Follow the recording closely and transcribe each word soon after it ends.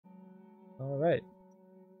Alright.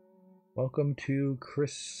 Welcome to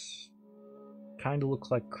Chris. Kinda looks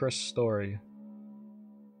like Chris' story.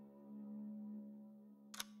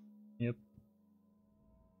 Yep.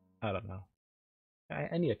 I don't know.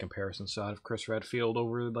 I need a comparison shot of Chris Redfield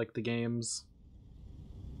over like the games.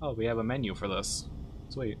 Oh, we have a menu for this.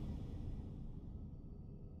 Sweet.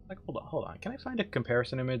 Like, hold on. Can I find a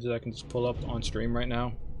comparison image that I can just pull up on stream right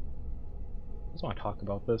now? I just want to talk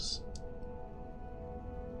about this.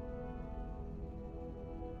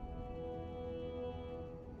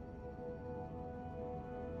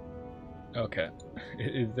 Okay.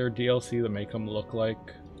 Is there DLC to make him look like?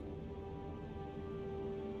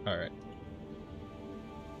 Alright.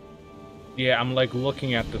 Yeah, I'm like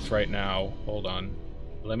looking at this right now. Hold on.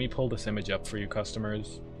 Let me pull this image up for you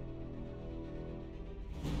customers.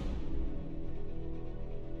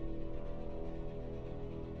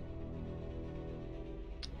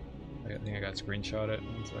 I think I got to screenshot it.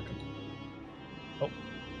 1 second. Oh.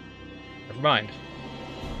 Never mind.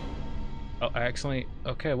 Oh, I accidentally...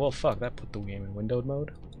 Okay, well, fuck. That put the game in windowed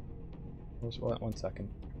mode. 1 second.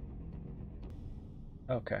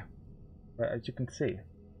 Okay. As you can see.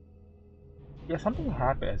 Yeah, something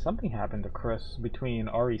happened. Something happened to Chris between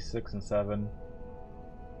RE6 and 7.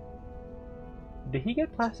 Did he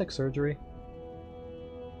get plastic surgery?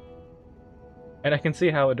 And I can see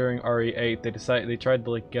how during RE8 they tried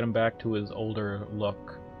to like get him back to his older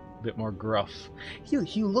look, a bit more gruff.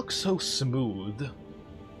 He looks so smooth.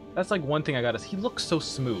 That's like one thing I gotta say. He looks so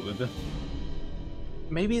smooth.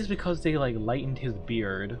 Maybe it's because they like lightened his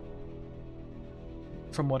beard.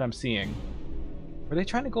 From what I'm seeing. Are they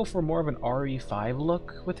trying to go for more of an RE5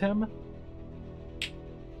 look with him?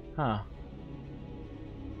 Huh.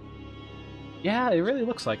 Yeah, it really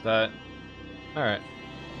looks like that. Alright.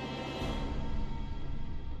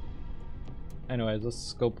 Anyways,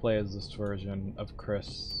 let's go play as this version of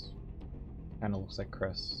Chris. Kinda looks like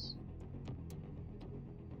Chris.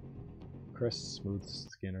 Chris smooth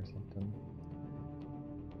skin or something.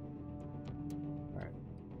 Alright.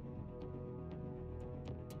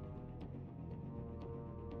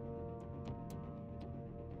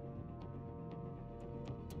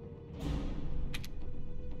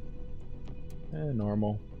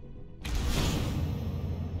 Normal.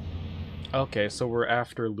 Okay, so we're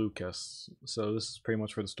after Lucas. So this is pretty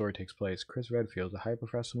much where the story takes place. Chris Redfield, a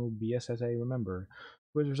high-professional BSSA member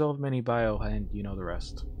who has resolved many bio, and you know the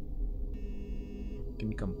rest.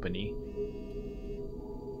 In company.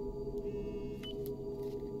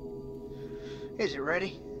 Is it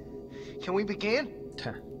ready? Can we begin?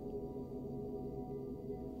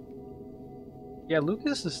 Yeah,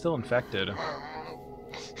 Lucas is still infected.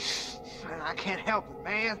 I can't help it,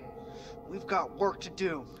 man. We've got work to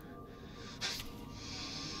do.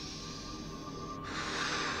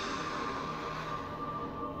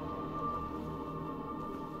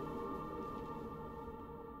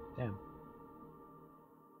 Damn.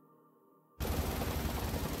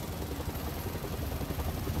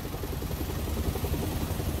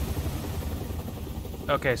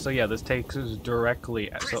 Okay, so yeah, this takes us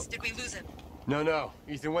directly at... Chris, did we lose him? No.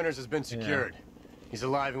 Ethan Winters has been secured. Yeah. He's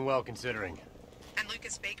alive and well considering. And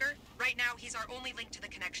Lucas Baker? Right now, he's our only link to the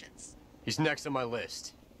connections. He's next on my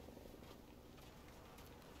list.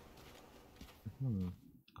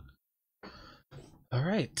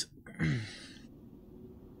 Alright.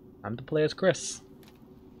 Time to play as Chris.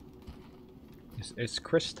 It's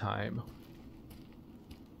Chris time.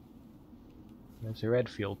 It's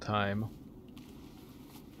Redfield time.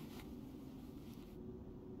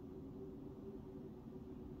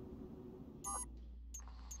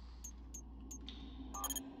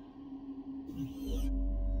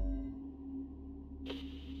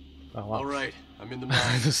 Oh, wow. All right, I'm in the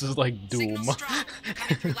mine. This is like Doom. Signal strong.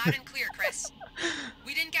 Coming through loud and clear, Chris.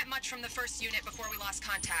 We didn't get much from the first unit before we lost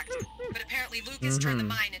contact, but apparently Lucas turned the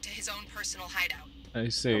mine into his own personal hideout. I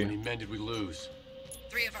see. How many men did we lose?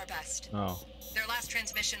 3 of our best. Oh. Their last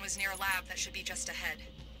transmission was near a lab that should be just ahead.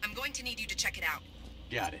 I'm going to need you to check it out.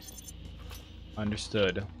 Got it.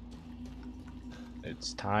 Understood.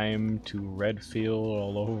 It's time to Redfield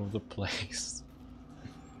all over the place.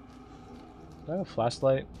 Do I have a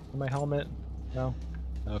flashlight in my helmet? No?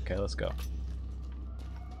 Okay, let's go.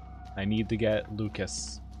 I need to get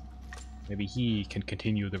Lucas. Maybe he can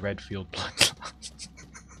continue the Redfield bloodline.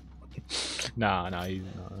 Nah, I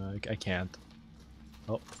can't.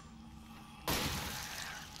 Oh.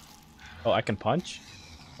 Oh, I can punch?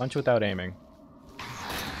 Punch without aiming.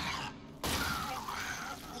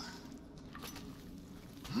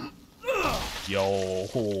 Yo,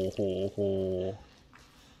 ho, ho, ho.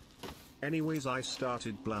 Anyways, I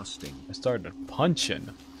started blasting. I started punching.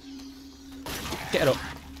 Get up.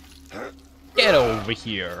 Get over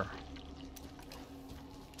here.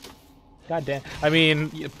 God damn. I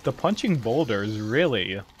mean, the punching boulders,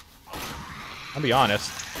 really. I'll be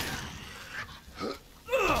honest.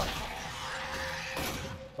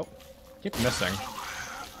 Oh, keep missing.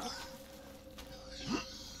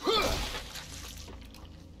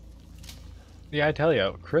 Yeah, I tell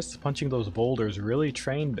you, Chris punching those boulders really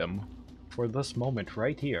trained him for this moment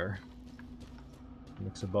right here.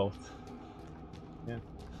 Mix of both. Yeah.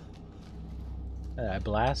 I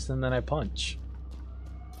blast and then I punch.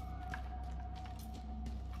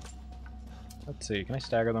 Let's see, can I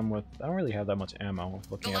stagger them with... I don't really have that much ammo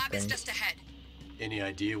looking The at lab things. is just ahead. Any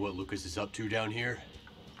idea what Lucas is up to down here?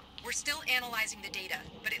 We're still analyzing the data,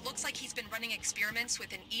 but it looks like he's been running experiments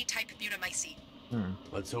with an E-type mutamycete.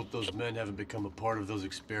 Let's hope those men haven't become a part of those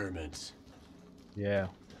experiments. Yeah.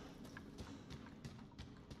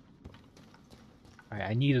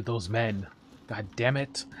 I needed those men. God damn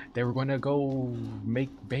it. They were gonna go make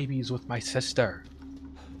babies with my sister.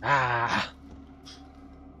 Ah!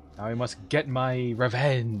 Now I must get my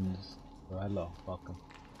revenge. Oh, hello. Welcome.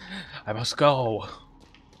 I must go.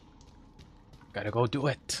 Gotta go do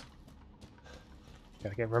it.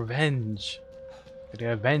 Gotta get revenge.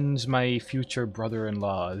 Gotta avenge my future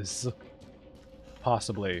brother-in-laws.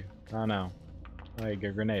 Possibly. I don't know. I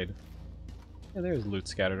get a grenade. Yeah, there's loot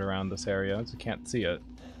scattered around this area. I just can't see it.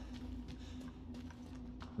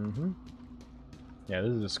 Yeah,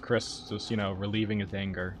 this is just Chris just, you know, relieving his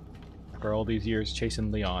anger. After all these years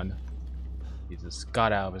chasing Leon, he's just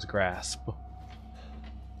got out of his grasp.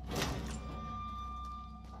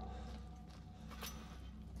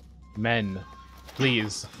 Men,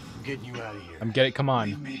 please. I'm getting you out of here. I'm getting. Come on.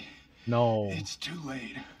 Leave me. No. It's too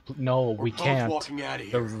late. No, We're we both can't. walking out of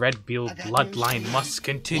The here. Redfield bloodline must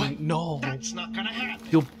continue. No, That's not gonna happen.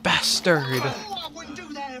 you bastard. Oh, I wouldn't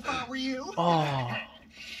do that if I were you. Oh,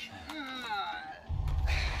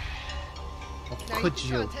 Now, could can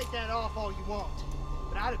you? try to take that off all you want,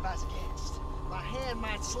 but I'd advise against. My hand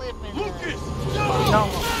might slip and... No,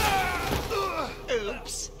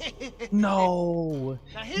 Oops. no.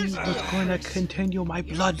 Now He here's the was deal, going to Chris. continue my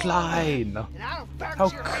bloodline. And I don't bounce How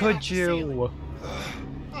your head could off the ceiling. you?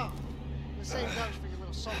 Oh, the same goes for your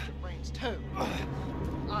little soldier brains too.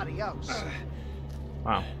 Adios,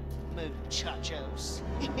 Wow. muchachos.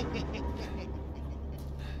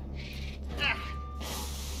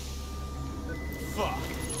 Fuck.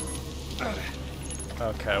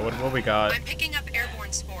 Okay, what we got? I'm picking up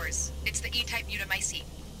airborne spores. It's the E-type mutamycete.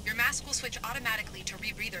 Your mask will switch automatically to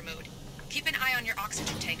rebreather mode. Keep an eye on your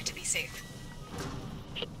oxygen tank to be safe.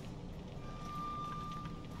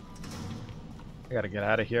 I gotta get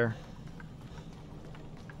out of here.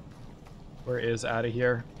 Where is out of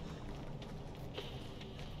here?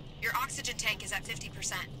 Your oxygen tank is at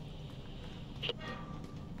 50%.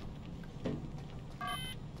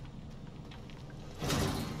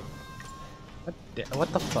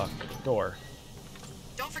 What the fuck? Door.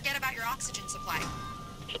 Don't forget about your oxygen supply.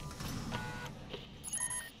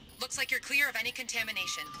 Looks like you're clear of any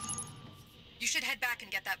contamination. You should head back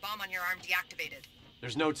and get that bomb on your arm deactivated.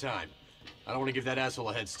 There's no time. I don't want to give that asshole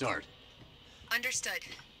a head start. Understood.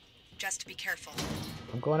 Just be careful.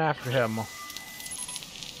 I'm going after him.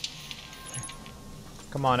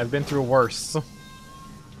 Come on, I've been through worse.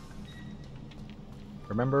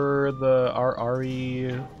 Remember the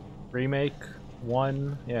RE remake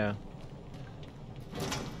 1? Yeah.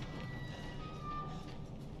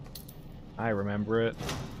 I remember it.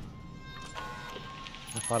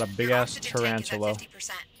 I fought a big Your ass oxygen tank is at tarantula.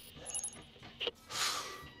 50%.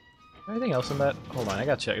 Anything else in that? Hold on, I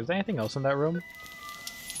gotta check. Is there anything else in that room?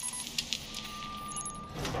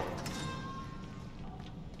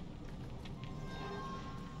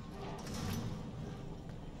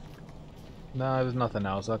 No, there's nothing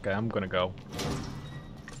else. Okay, I'm gonna go.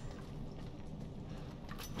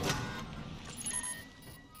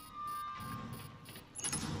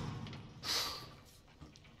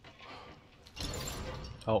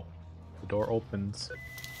 Oh, the door opens.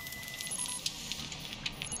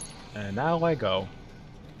 And now I go.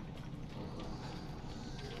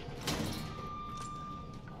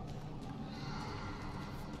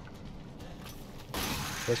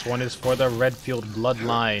 This one is for the Redfield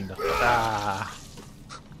bloodline. Ah.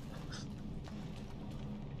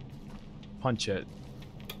 Punch it.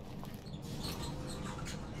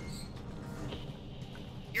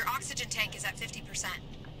 Your oxygen tank is at 50%.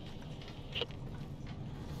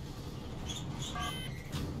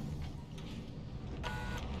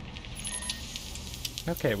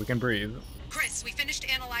 Okay, we can breathe. Chris, we finished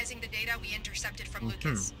analyzing the data we intercepted from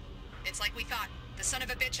Lucas. It's like we thought. The son of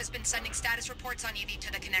a bitch has been sending status reports on Evie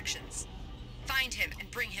to the connections. Find him and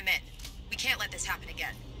bring him in. We can't let this happen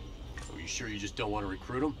again. Are you sure you just don't want to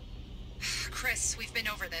recruit him? Chris, we've been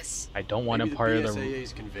over this. I don't want Maybe him part of the...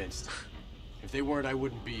 BSAA's convinced. If they weren't, I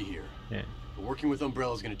wouldn't be here. Yeah. But working with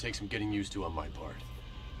Umbrella is going to take some getting used to on my part.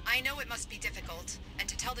 I know it must be difficult, and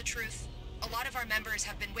to tell the truth, a lot of our members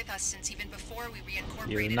have been with us since even before we reincorporated.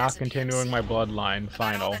 You're not as a continuing PMC. my bloodline. About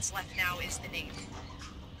Final. all that's left now is the name.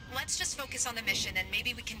 Let's just focus on the mission, and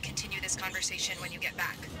maybe we can continue this conversation when you get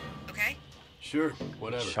back. Okay? Sure,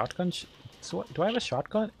 whatever. Shotgun? So what, do I have a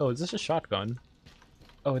shotgun? Oh, is this a shotgun?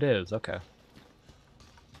 Oh, it is. Okay.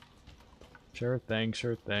 Sure thing,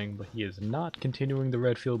 sure thing. But he is not continuing the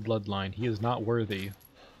Redfield bloodline. He is not worthy.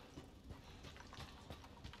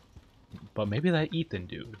 But maybe that Ethan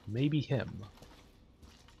dude. Maybe him.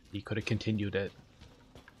 He could have continued it.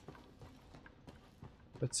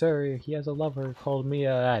 But sir, he has a lover called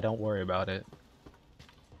Mia. Don't worry about it.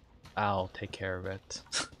 I'll take care of it.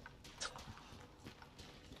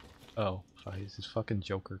 Oh, he's his fucking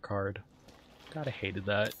Joker card. God, I hated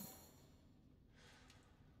that.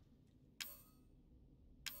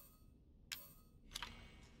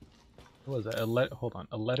 What was that? Hold on.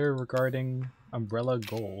 A letter regarding Umbrella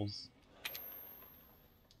goals.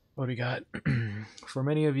 What do we got? For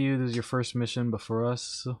many of you, this is your first mission, but for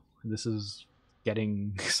us, this is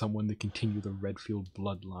getting someone to continue the Redfield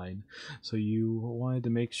bloodline. So you wanted to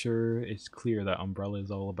make sure it's clear that Umbrella is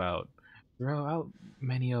all about. Throughout,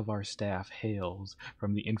 many of our staff hails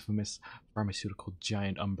from the infamous pharmaceutical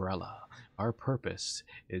giant Umbrella. Our purpose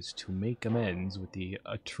is to make amends with the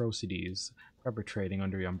atrocities perpetrating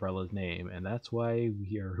under the Umbrella's name, and that's why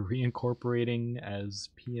we are reincorporating as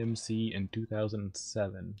PMC in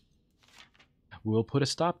 2007. We'll put a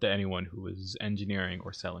stop to anyone who is engineering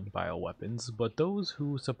or selling bioweapons, but those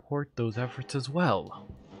who support those efforts as well.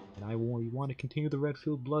 And we want to continue the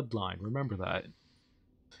Redfield bloodline, remember that.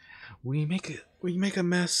 We make a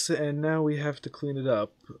mess, and now we have to clean it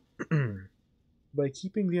up. By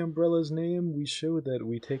keeping the Umbrella's name, we show that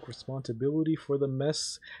we take responsibility for the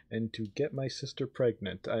mess and to get my sister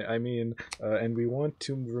pregnant. And we want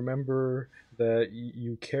to remember that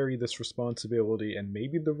you carry this responsibility and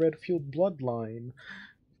maybe the Redfield bloodline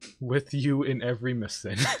with you in every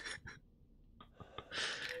mission.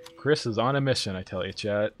 Chris is on a mission, I tell you,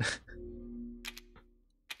 chat.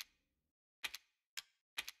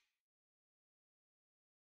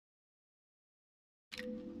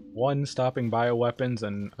 One stopping bioweapons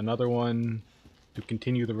and another one to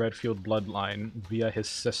continue the Redfield bloodline via his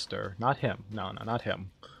sister. Not him. No, not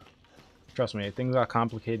him. Trust me, things got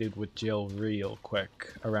complicated with Jill real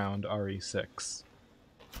quick around RE6.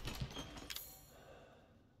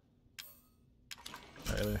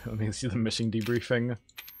 Alright, let me see the mission debriefing.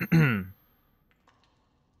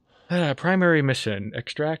 Primary mission.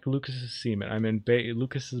 Extract Lucas's semen. I'm in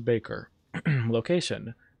Lucas's Baker.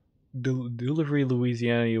 Location. Delivery,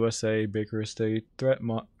 Louisiana, USA, Baker Estate, threat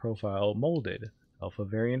profile, molded, alpha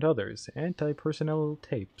variant others, anti-personnel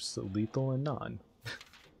tapes, lethal and non.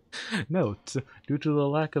 Note, due to the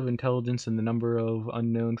lack of intelligence and the number of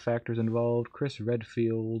unknown factors involved, Chris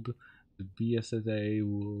Redfield, the BSAA,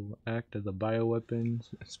 will act as a bioweapons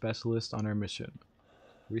specialist on our mission.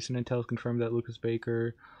 Recent intel confirmed that Lucas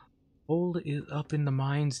Baker Old is up in the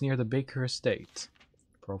mines near the Baker Estate.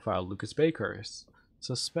 Profile Lucas Baker.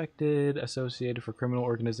 Suspected, associated for criminal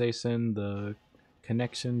organization, the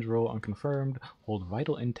connections role unconfirmed, hold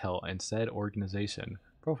vital intel and said organization.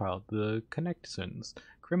 Profile the connections.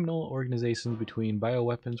 Criminal organizations between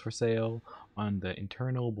bioweapons for sale on the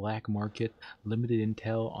internal black market, limited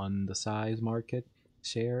intel on the size market,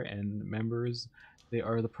 share and members. They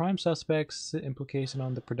are the prime suspects, implication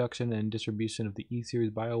on the production and distribution of the E-Series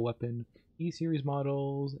bioweapon. E-Series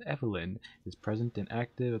models, Evelyn, is present and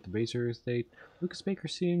active at the Baker Estate. Lucas Baker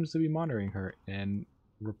seems to be monitoring her and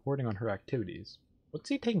reporting on her activities. What's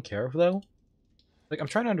he taking care of, though? Like, I'm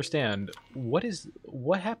trying to understand, what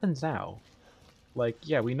happens now? Like,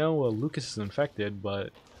 yeah, we know Lucas is infected, but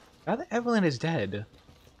now that Evelyn is dead,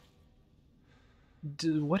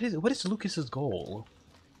 what is Lucas's goal?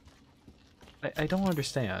 I don't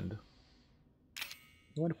understand.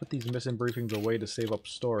 I want to put these missing briefings away to save up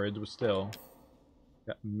storage, but still.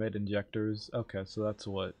 Got med injectors. Okay, so that's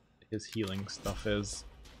what his healing stuff is.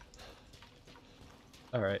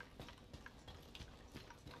 Alright.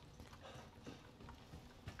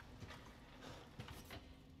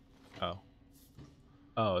 Oh.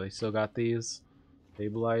 Oh, they still got these?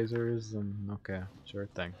 Stabilizers and... okay, sure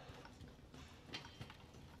thing.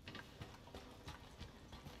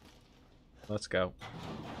 Let's go.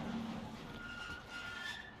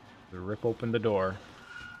 Rip open the door.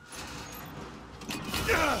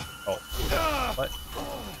 Oh. What?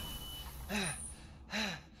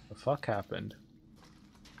 The fuck happened?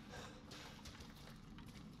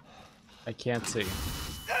 I can't see.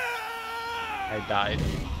 I died.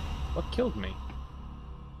 What killed me?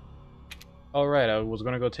 Oh right, I was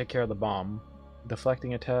gonna go take care of the bomb.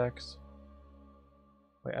 Deflecting attacks.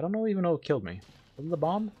 Wait, I don't even know what killed me. Was it the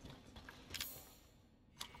bomb?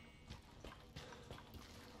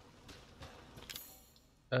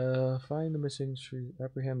 Find the missing tree.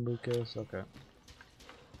 Apprehend Lucas. Okay.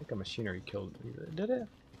 I think a machinery killed me. Did it?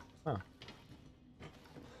 Huh.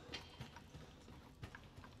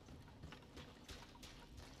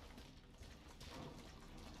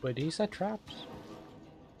 Wait, did he set traps?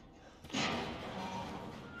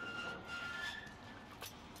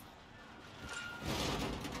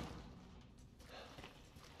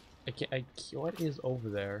 What is over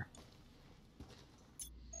there?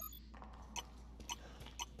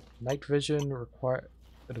 Night vision required.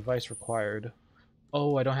 A device required.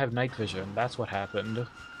 Oh, I don't have night vision. That's what happened.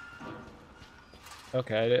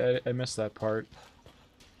 Okay, I missed that part.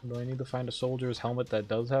 Do I need to find a soldier's helmet that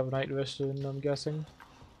does have night vision, I'm guessing?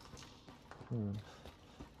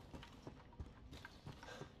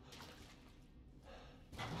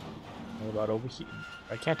 What about over here?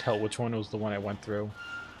 I can't tell which one was the one I went through.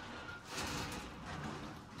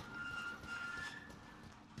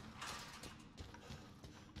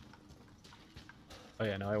 Oh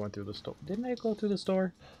yeah, no, I went through the store. Didn't I go through the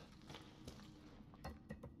store?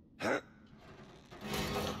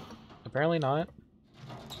 Apparently not.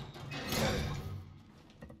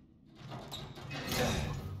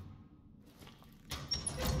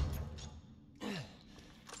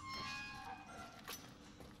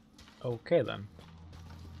 Okay then.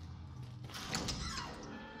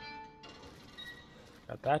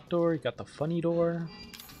 Got that door, you got the funny door.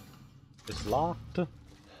 It's locked.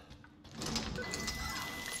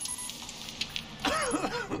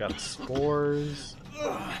 We got spores.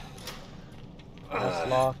 That's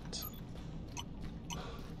locked.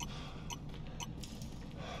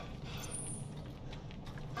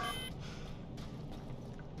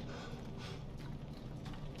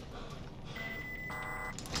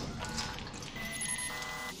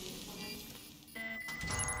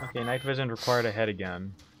 Okay, night vision required ahead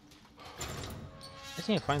again. I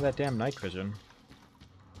can't find that damn night vision.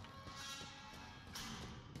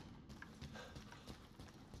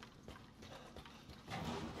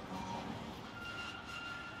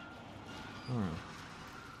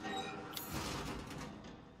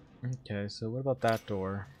 Okay, so what about that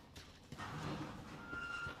door?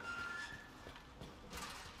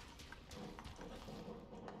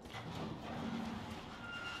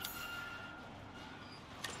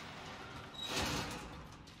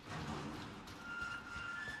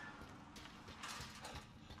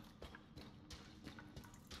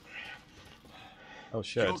 Oh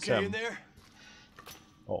shit, You okay in there?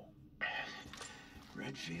 Oh.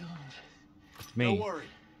 Redfield? It's me. Don't worry.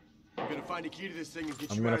 I'm gonna find a key to this thing and get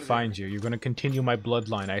you I'm gonna find you. You're gonna continue my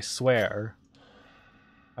bloodline, I swear.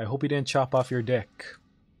 I hope you didn't chop off your dick.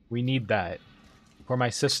 We need that. For my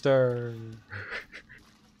sister.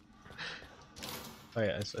 Oh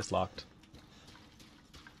yeah, it's locked.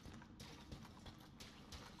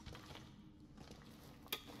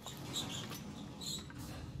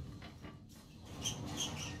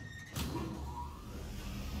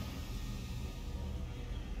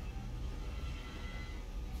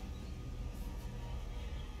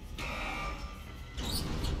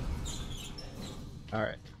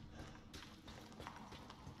 Alright.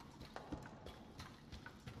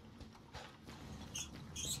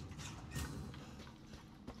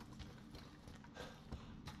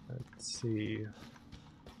 Let's see.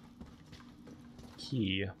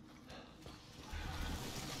 Key.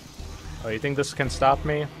 Oh, you think this can stop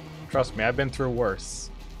me? Trust me, I've been through worse.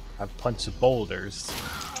 I've punched boulders.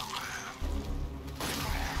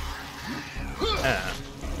 Yeah.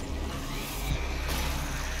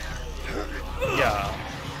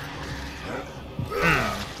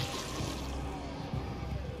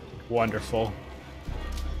 Wonderful.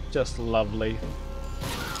 Just lovely.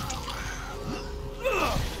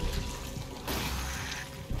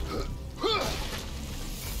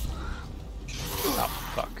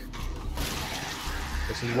 Oh, fuck.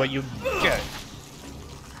 This is what you get.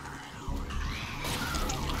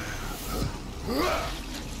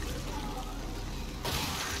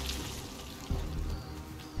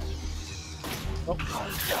 Oh,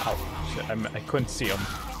 oh shit, I couldn't see him.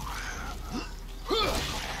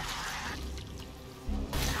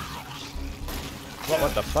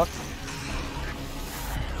 What the fuck?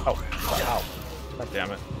 Oh, ow. God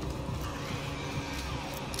damn it.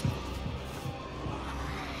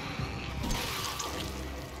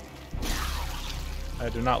 I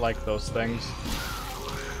do not like those things.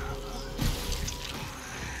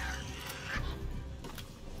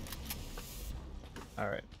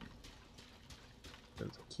 Alright.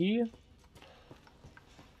 There's a key.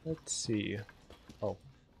 Let's see. Oh.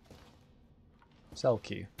 Cell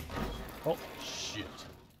key. Oh. Shit.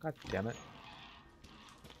 God damn it.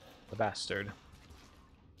 The bastard.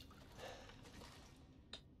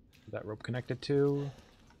 Is that rope connected to?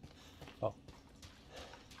 Oh.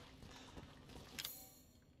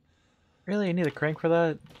 Really? I need a crank for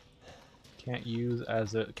that? Can't use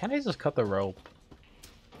as a... Can't I just cut the rope?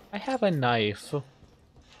 I have a knife.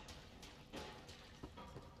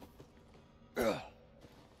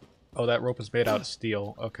 Oh, that rope is made out of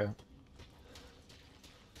steel. Okay.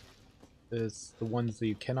 It's the ones that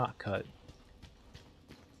you cannot cut.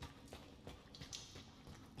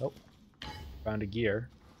 Oh. Found a gear.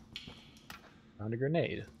 Found a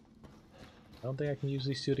grenade. I don't think I can use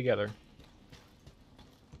these two together.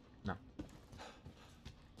 No.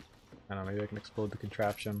 I don't know, maybe I can explode the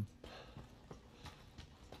contraption.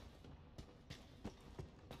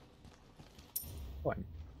 One.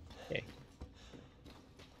 Okay.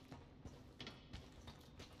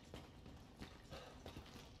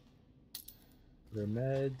 Their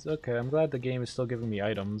meds. Okay, I'm glad the game is still giving me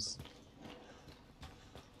items.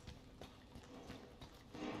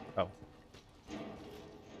 Oh.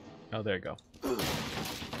 Oh, there you go.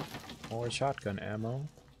 More shotgun ammo.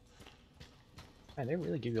 Man, they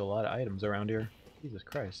really give you a lot of items around here. Jesus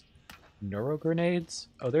Christ. Neuro grenades?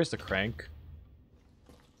 Oh, there's the crank.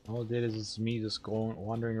 All it did is me just going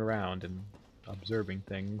wandering around and observing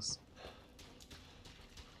things.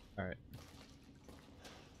 Alright.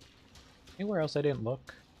 Anywhere else I didn't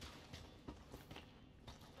look?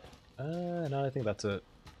 No, I think that's it.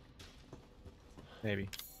 Maybe.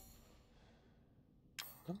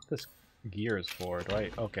 What this gear is for, do I?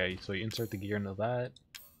 Okay, so you insert the gear into that.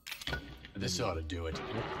 This ought to do it.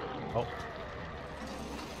 Oh.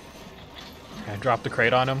 I dropped the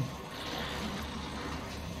crate on him.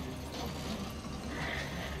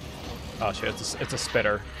 Oh shit, it's a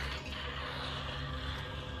spitter.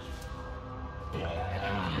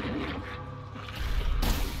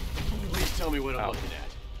 Please tell me what I'm looking at.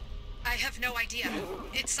 I have no idea.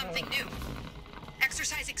 It's something new.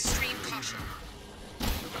 Exercise extreme caution.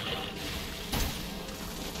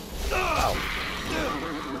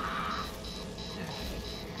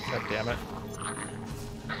 God damn it.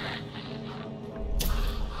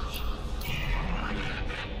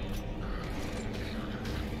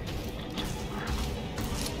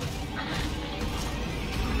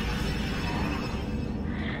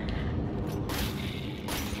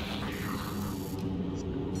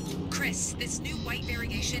 Chris, this new white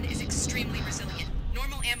variegation is extremely resilient.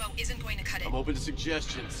 Normal ammo isn't going to cut it. I'm open to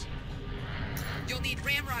suggestions. You'll need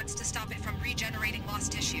ramrods to stop it from regenerating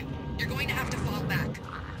lost tissue. You're going to have to fall back.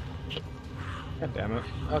 God damn it.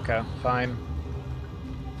 Okay, fine.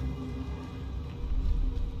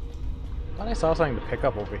 Thought I saw something to pick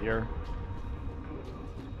up over here.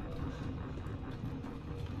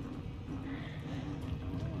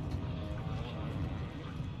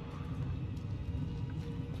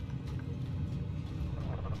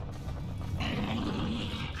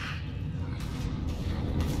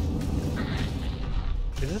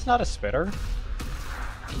 Is this not a spitter?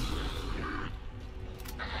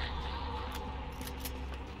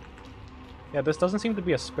 Yeah, this doesn't seem to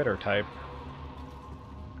be a spitter type.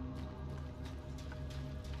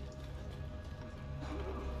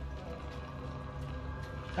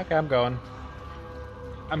 Okay, I'm going.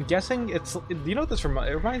 I'm guessing it's... Do you know what this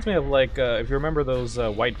reminds... It reminds me of, like, if you remember those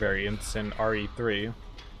white variants in RE3.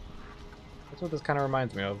 That's what this kind of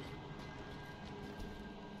reminds me of.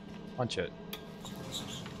 Punch it.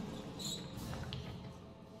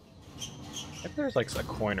 If there's, like, a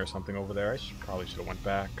coin or something over there, I probably should have went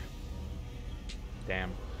back.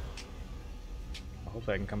 Damn.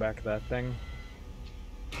 Hopefully I can come back to that thing.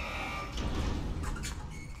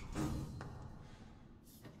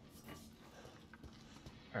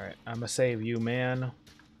 Alright, I'ma save you, man.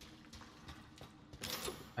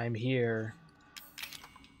 I'm here.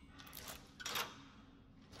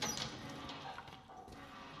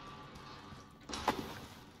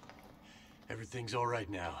 Everything's all right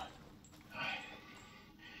now.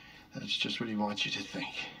 That's just what he wants you to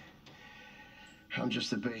think. I'm just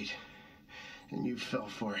the bait, and you fell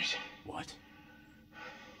for it. What?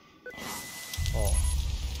 Oh.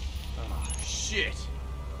 Oh, shit!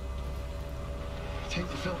 Take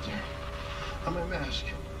the filter. On my mask.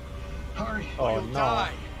 Hurry. Oh, You'll no.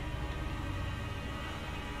 die!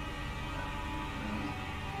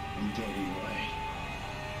 I'm dead anyway.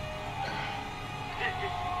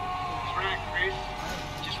 That's right, Chris.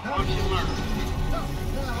 Don't you learn?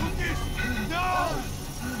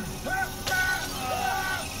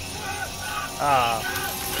 Ah.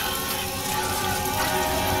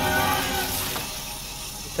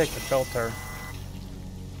 Take the filter.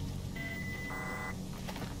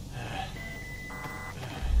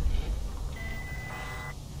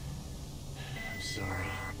 I'm sorry.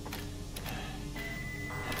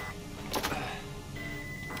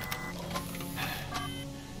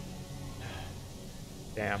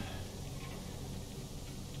 Damn.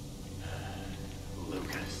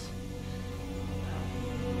 Lucas.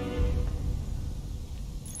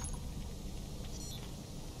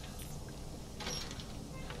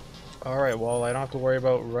 Alright, well, I don't have to worry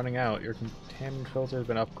about running out. Your containment filter has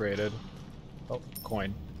been upgraded. Oh,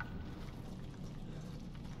 coin.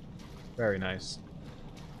 Very nice.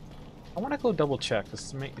 I want to go double check to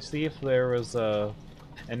see if there was a...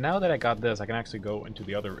 And now that I got this, I can actually go into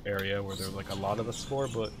the other area where there's like a lot of the spore,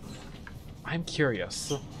 but I'm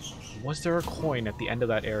curious. Was there a coin at the end of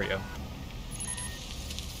that area?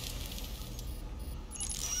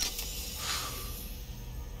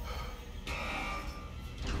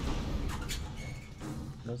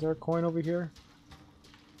 Is there a coin over here?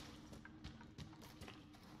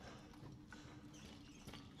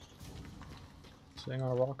 Sitting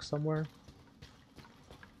on a rock somewhere?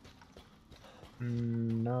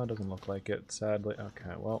 No, it doesn't look like it, sadly.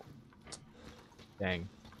 Okay, well. Dang.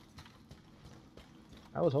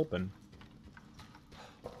 I was hoping.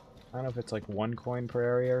 I don't know if it's like one coin per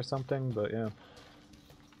area or something, but yeah.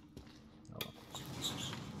 Oh well.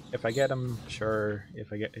 If I get them, sure.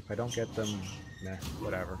 If I don't get them, nah,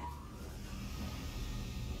 whatever.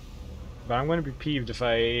 But I'm going to be peeved if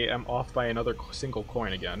I am off by another single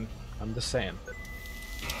coin again. I'm just saying.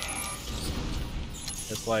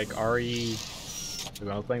 It's like RE. When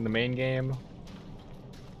I was playing the main game.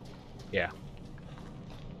 Yeah.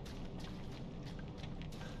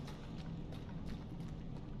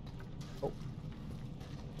 Oh.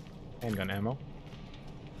 Handgun ammo.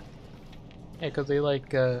 Yeah, because they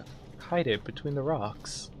like hide it between the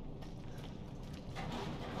rocks.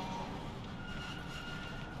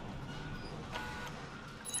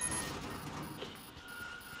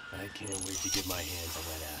 I can't wait to get my hands on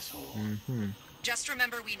that asshole. Mm-hmm. Just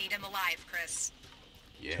remember we need him alive, Chris.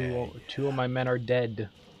 Yeah. Two of my men are dead.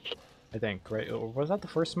 I think, right? Or was that the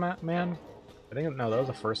first man? I think no, that was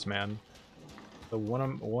the first man. So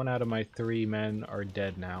one out of my 3 men are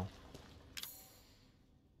dead now.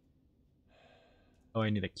 Oh,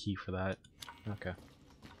 I need a key for that. Okay.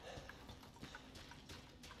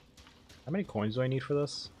 How many coins do I need for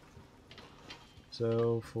this?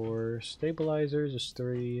 So for stabilizers is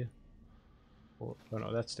 3. Oh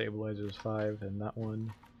no, that stabilizer is 5, and that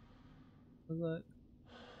one. What was that?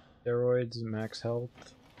 Steroids, max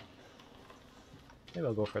health. Maybe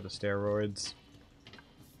I'll go for the steroids.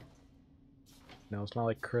 No, it's not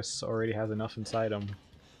like Chris already has enough inside him.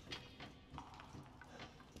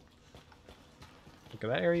 Okay,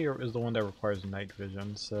 that area is the one that requires night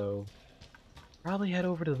vision, so probably head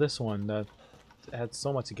over to this one that had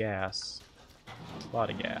so much gas. A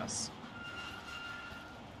lot of gas.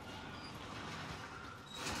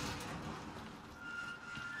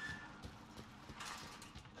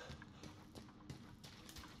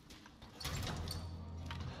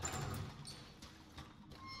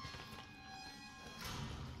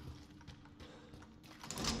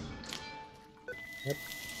 Yep.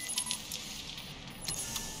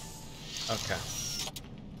 Okay.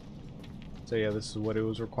 So yeah, this is what it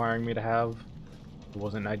was requiring me to have. It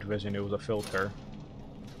wasn't night vision, it was a filter.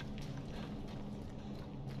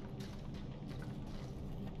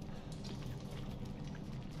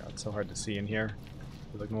 God, it's so hard to see in here.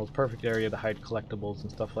 It's like the most perfect area to hide collectibles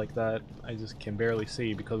and stuff like that. I just can barely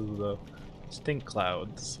see because of the stink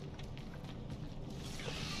clouds.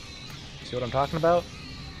 See what I'm talking about?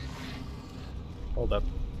 Hold up.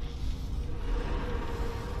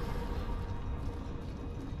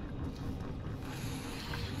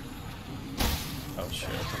 Oh shit,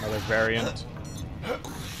 another variant.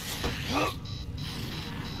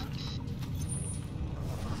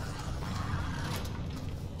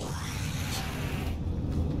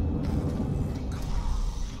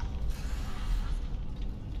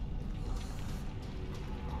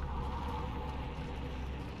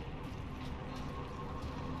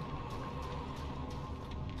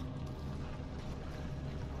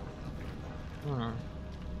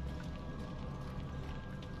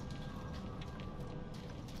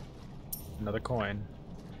 Another coin.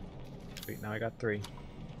 Wait, now I got 3.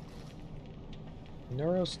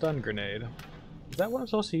 Neuro stun grenade. Is that what I'm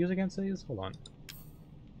supposed to use against these? Hold on.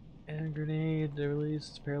 And grenade, they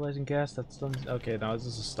release paralyzing gas that stuns. Okay, now this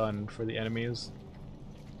is a stun for the enemies.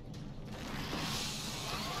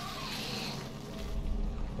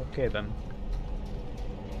 Okay then.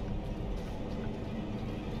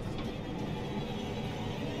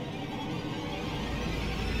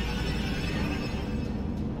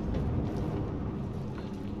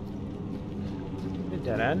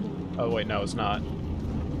 Dead end? Oh wait, no, it's not.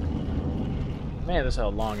 Man, this is a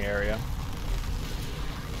long area.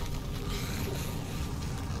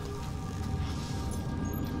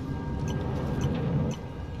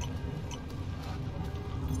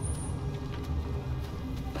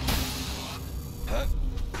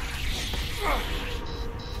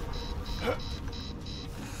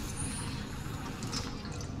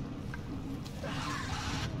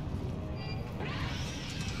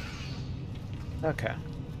 Okay.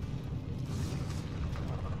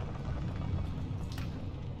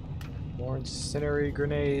 More incendiary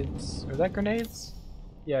grenades. Are that grenades?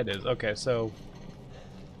 Yeah, it is. Okay, so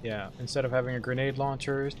yeah, instead of having a grenade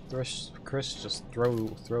launcher, Chris just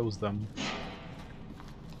throws them.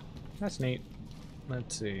 That's neat.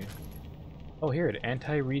 Let's see. Oh, here it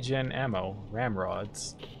anti-regen ammo,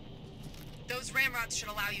 ramrods. Those ramrods should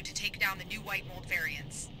allow you to take down the new white mold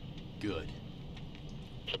variants. Good.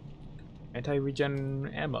 Anti-regen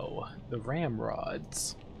ammo, the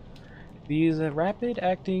ramrods. These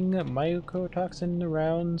rapid-acting mycotoxin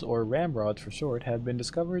rounds, or ramrods for short, have been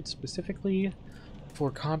discovered specifically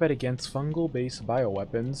for combat against fungal-based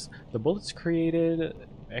bioweapons. The bullets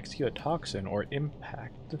execute a toxin or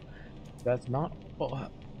impact that not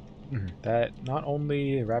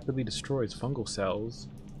only rapidly destroys fungal cells,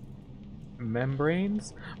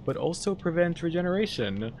 membranes, but also prevents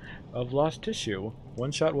regeneration of lost tissue.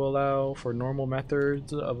 One shot will allow for normal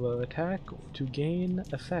methods of attack to gain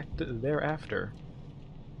effect thereafter.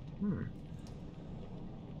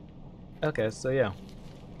 Okay, so yeah.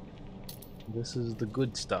 This is the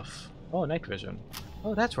good stuff. Oh, night vision.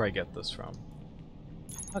 Oh, that's where I get this from.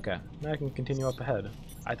 Okay, now I can continue up ahead.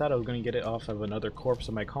 I thought I was going to get it off of another corpse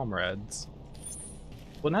of my comrades.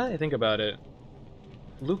 Well, now that I think about it,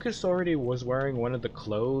 Lucas already was wearing one of the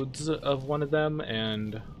clothes of one of them,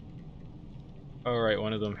 and... Alright,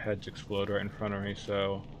 one of them heads explode right in front of me,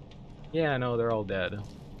 so... Yeah, no, they're all dead.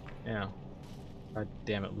 Yeah. God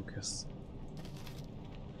damn it, Lucas.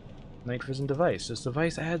 Night vision device. This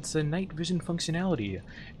device adds a night vision functionality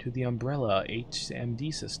to the Umbrella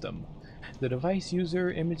HMD system. The device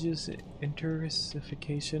user images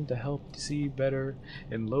intensification to help see better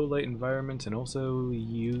in low light environments, and also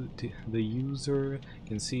the user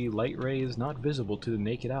can see light rays not visible to the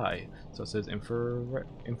naked eye, such as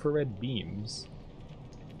infrared beams.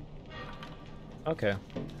 Okay.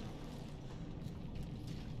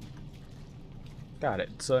 Got it.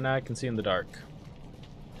 So now I can see in the dark.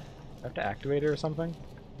 I have to activate it or something?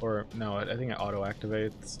 Or, no, I think it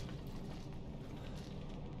auto-activates.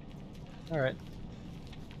 Alright.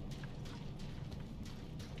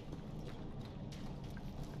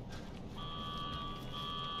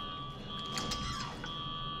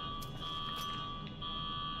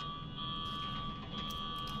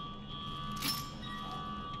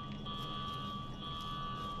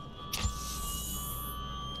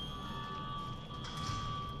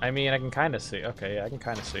 I mean, I can kind of see. Okay, yeah, I can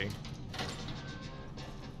kind of see.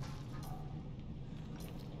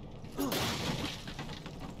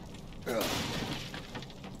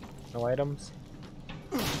 No items?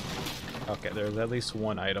 Okay, there's at least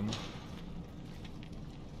one item.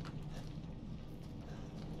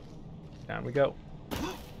 Down we go.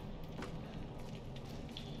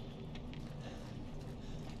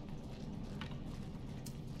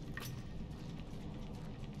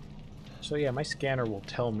 So yeah, my scanner will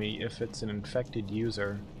tell me if it's an infected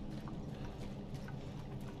user.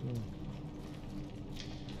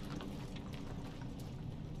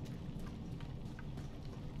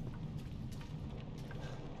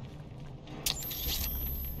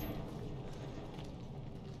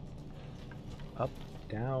 Up,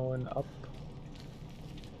 down, up.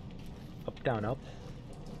 Up, down, up.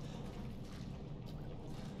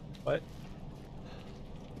 What?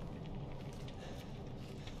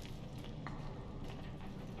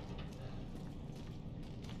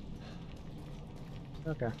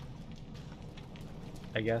 Okay.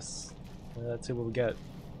 I guess. Let's see what we get.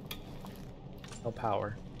 No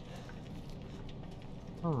power.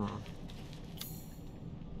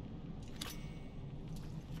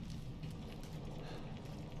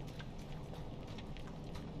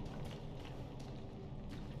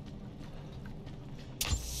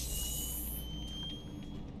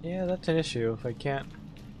 Yeah, that's an issue if I can't...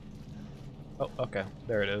 Oh, okay.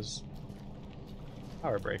 There it is.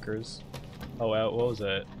 Power breakers. Oh, what was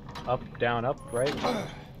it? Up, down, up, right?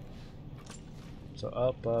 So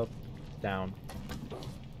up, up, down.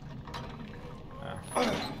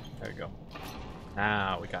 There we go.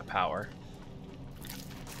 Now we got power.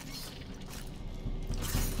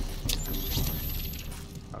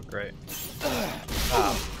 Oh, great.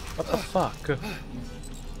 Wow. What the fuck?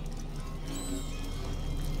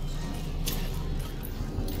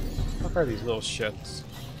 What are these little shits?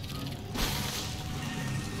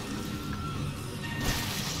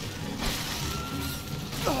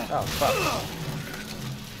 Oh, fuck.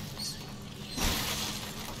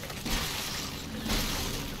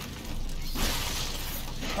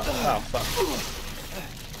 Oh, fuck.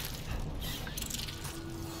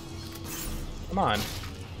 Come on.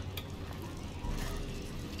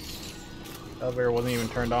 Elevator wasn't even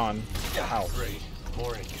turned on. Ow. Great.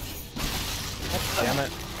 More incoming. Damn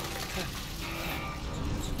it.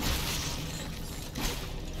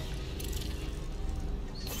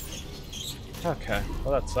 Okay,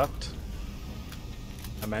 well that sucked.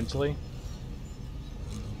 Mentally.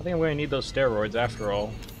 I think I'm gonna need those steroids after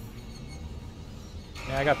all.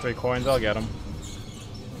 Yeah, I got 3 coins, I'll get them.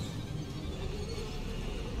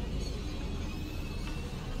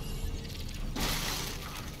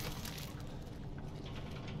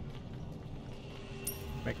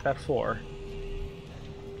 Make that 4.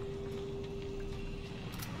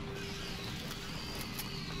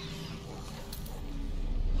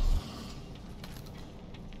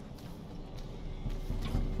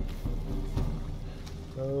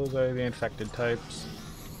 Those are the infected types.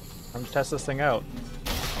 I'm gonna test this thing out.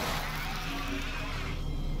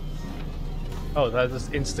 Oh, that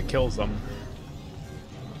just insta-kills them.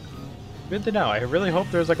 Good to know. I really hope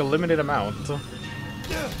there's like a limited amount.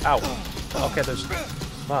 Ow. Okay, there's...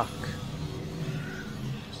 Fuck.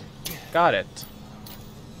 Got it.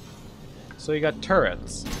 So you got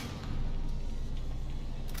turrets.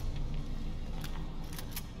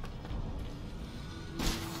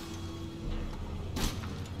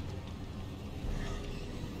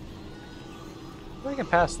 I can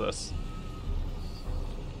pass this.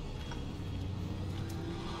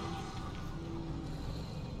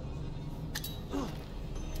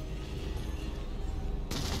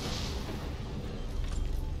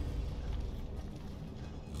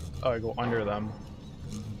 Oh, I go under them.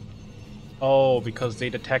 Oh, because they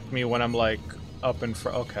detect me when I'm like up in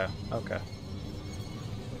front. Okay, okay.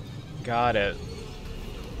 Got it.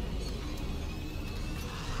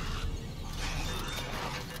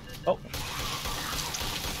 Oh.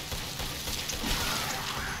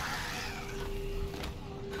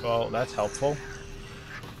 Well, that's helpful.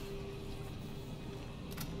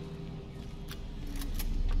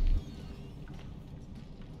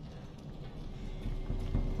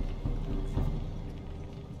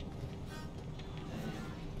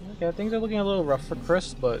 Okay, things are looking a little rough for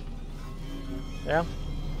Chris, but yeah.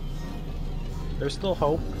 There's still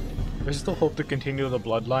hope. There's still hope to continue the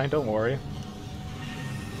bloodline, don't worry.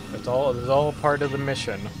 It's all part of the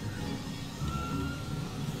mission.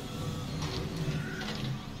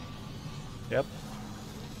 Yep.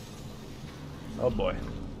 Oh boy.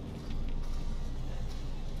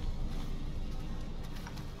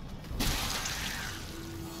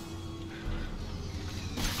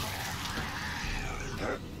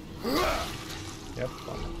 Yep.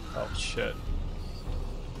 Oh shit.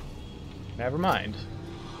 Never mind.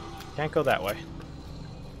 Can't go that way.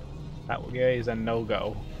 That way is a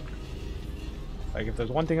no-go. Like, if there's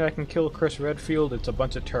one thing that can kill Chris Redfield, it's a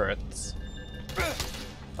bunch of turrets.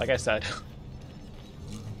 Like I said.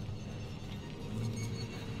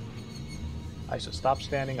 I should stop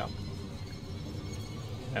standing up.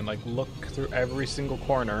 And, like, look through every single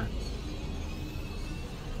corner.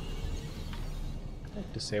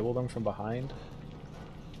 Like, disable them from behind?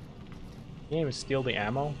 Can't even steal the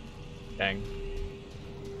ammo? Dang.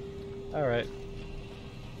 Alright.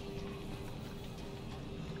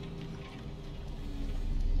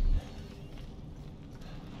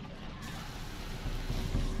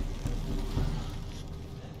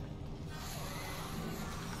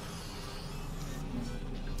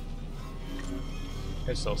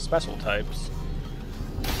 Okay, so special types.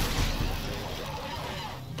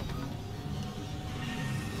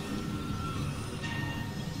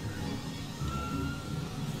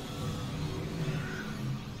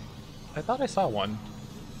 I thought I saw one.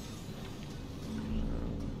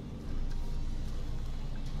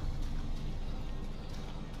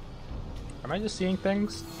 Am I just seeing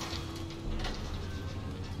things?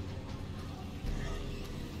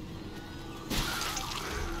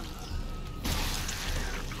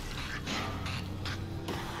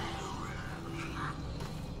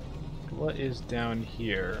 What is down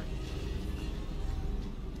here?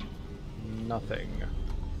 Nothing.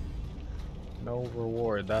 No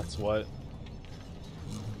reward, that's what.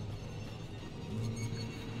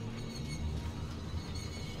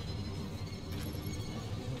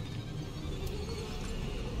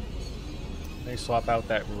 Let me swap out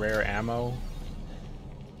that rare ammo.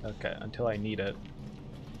 Okay, until I need it.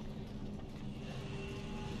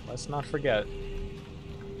 Let's not forget.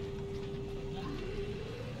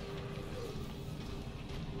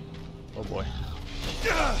 Oh boy.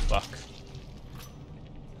 Fuck.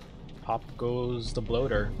 Pop goes the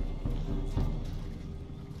bloater.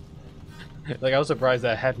 Like, I was surprised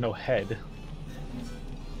that it had no head.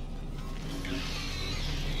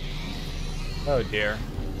 Oh dear.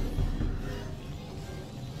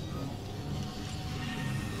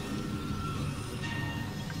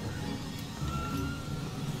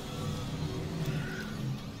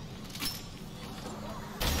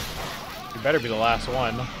 You better be the last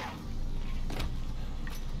one.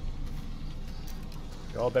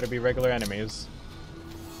 You all better be regular enemies.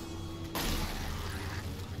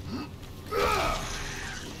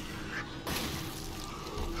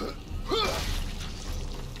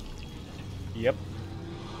 Yep.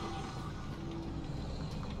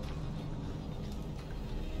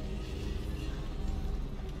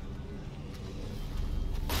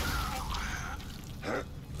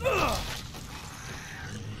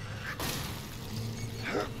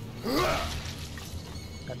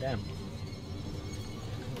 God damn.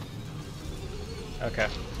 Okay.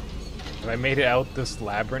 Have I made it out this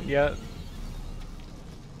labyrinth yet?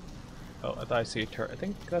 Oh, I thought I see a turret. I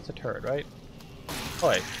think that's a turret, right?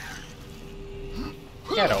 Oi.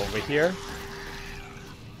 Get over here.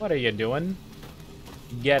 What are you doing?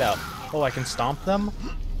 Get up. Oh, I can stomp them?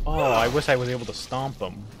 Oh, I wish I was able to stomp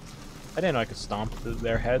them. I didn't know I could stomp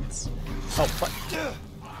their heads. Oh,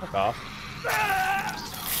 fuck off.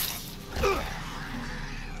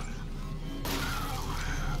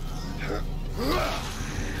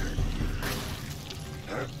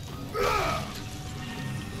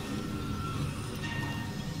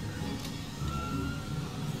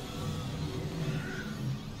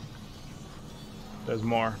 There's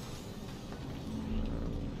more.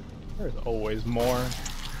 There's always more.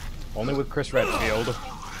 Only with Chris Redfield.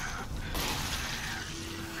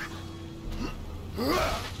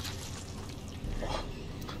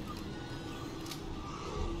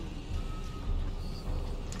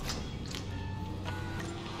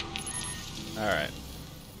 Alright.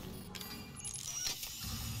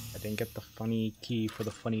 I didn't get the funny key for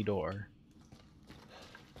the funny door.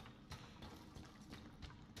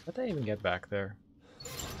 How'd I even get back there?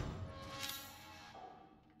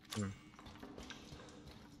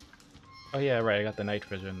 Oh yeah, right, I got the night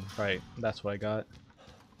vision. Right, that's what I got.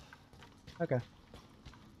 Okay.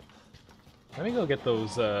 Let me go get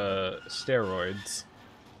those steroids.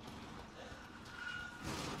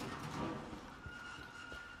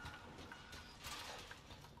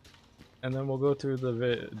 And then we'll go through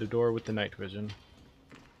the door with the night vision.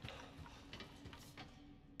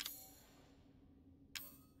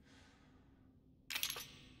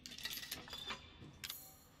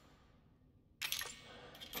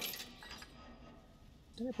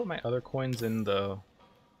 Did I put my other coins in the...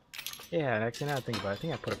 Yeah, actually now I think about it, I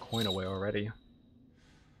think I put a coin away already.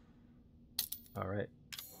 Alright.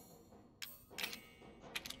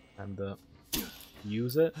 Time to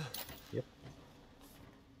use it. Yep.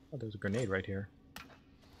 Oh, there's a grenade right here.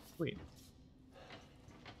 Sweet.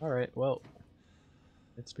 Alright, well,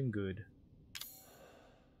 it's been good.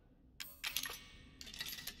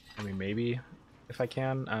 I mean, maybe if I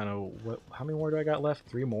can. I don't know how many more do I got left?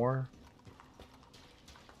 3 more.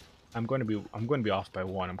 I'm going to be off by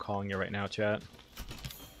 1. I'm calling it right now, chat.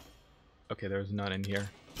 Okay, there's none in here.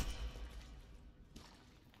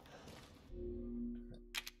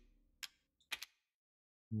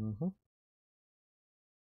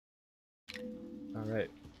 Alright.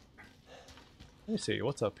 Let me see,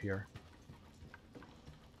 what's up here?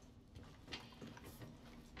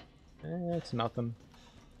 It's nothing.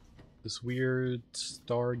 This weird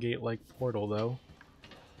Stargate-like portal, though.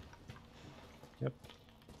 Yep.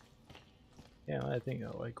 Yeah, I think,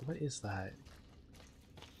 like, what is that?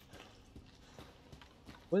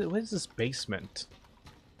 What is this basement?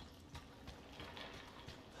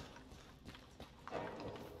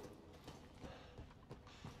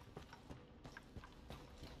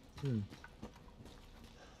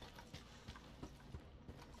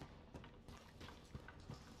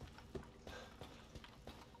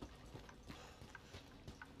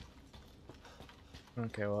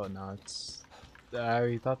 Okay, well, no, it's...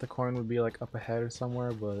 I thought the coin would be, like, up ahead or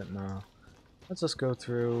somewhere, but no. Let's just go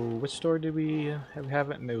through. Which door did we have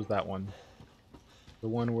it? And it was that one. The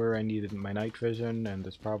one where I needed my night vision, and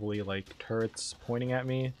there's probably like turrets pointing at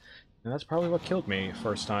me. And that's probably what killed me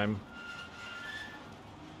first time.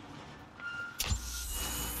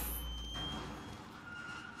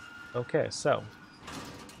 Okay, so.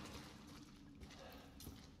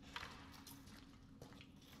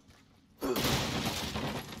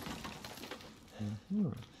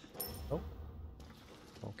 Oh.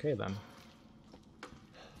 Okay then.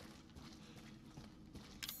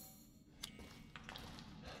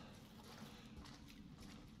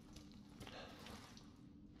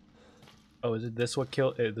 Oh, is it this what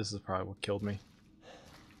killed? This is probably what killed me.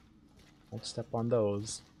 Don't step on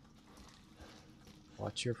those.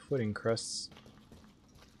 Watch your footing, Chris.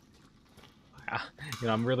 Ah, you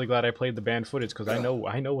know, I'm really glad I played the banned footage because I know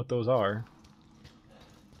what those are.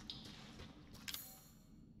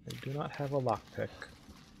 I do not have a lockpick.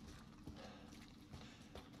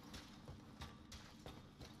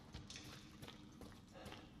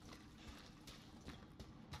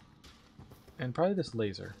 And probably this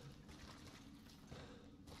laser.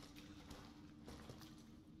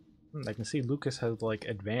 I can see Lucas has like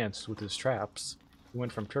advanced with his traps. He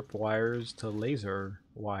went from tripwires to laser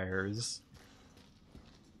wires.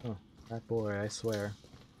 Oh, that boy, I swear.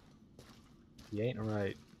 He ain't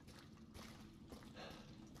right.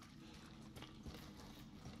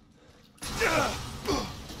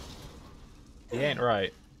 He ain't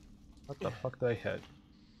right. What the fuck did I hit?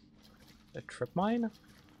 A trip mine?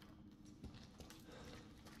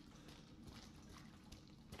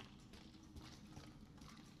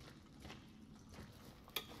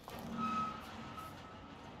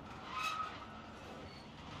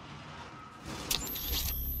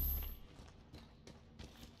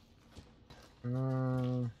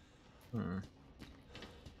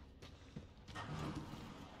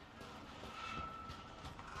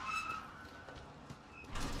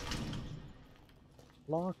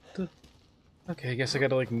 Locked. Okay, I guess I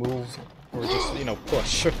gotta like move or just, you know,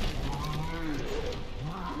 push.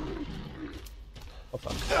 Oh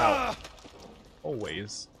fuck. Ow.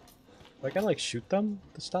 Always. Do I gotta like shoot them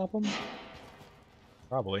to stop them?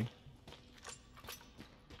 Probably.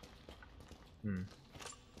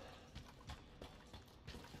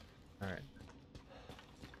 Alright.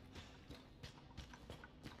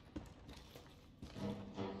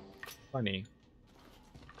 Funny.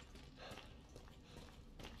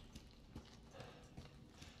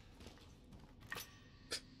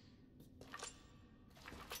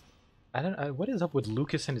 I don't. What is up with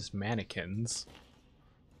Lucas and his mannequins?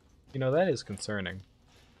 You know, that is concerning.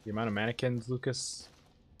 The amount of mannequins Lucas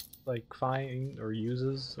like finds or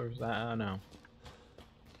uses, or I don't know.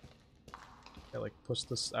 I like push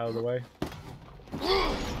this out of the way.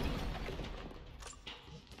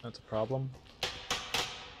 That's a problem.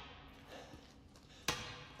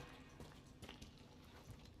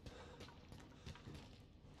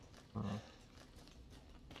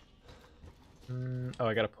 Oh,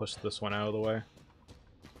 I gotta push this one out of the way.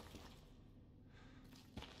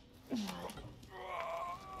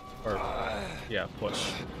 Or, yeah,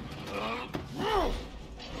 push.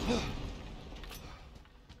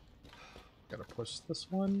 Gotta push this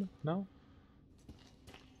one? No?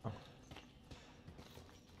 Oh.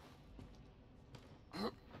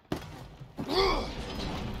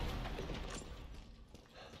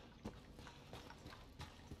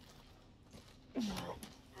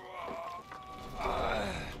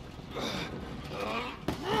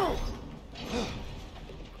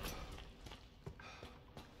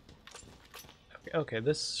 Okay,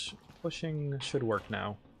 this pushing should work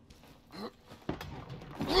now.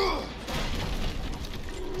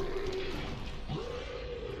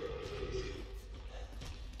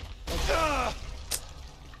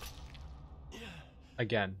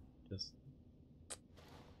 Again, just...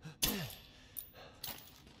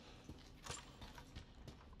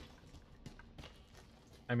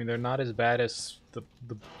 I mean, they're not as bad as the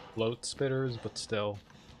bloat spitters, but still.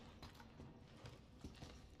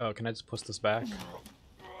 Oh, can I just push this back?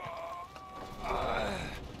 Alright,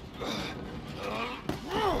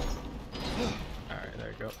 there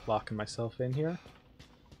you go. Locking myself in here.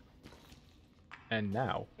 And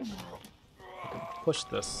now, I can push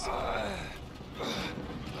this.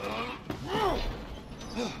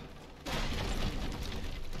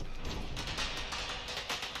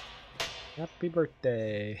 Happy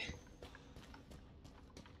birthday!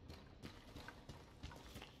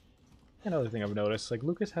 Another thing I've noticed, like,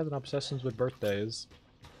 Lucas has an obsession with birthdays.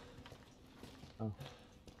 Oh.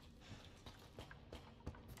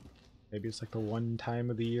 Maybe it's like the one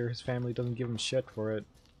time of the year his family doesn't give him shit for it.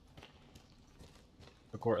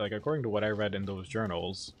 according to what I read in those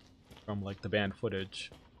journals from like the banned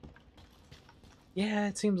footage. Yeah,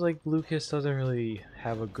 it seems like Lucas doesn't really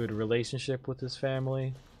have a good relationship with his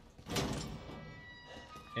family.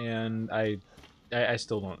 And I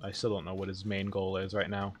still don't know what his main goal is right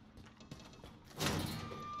now.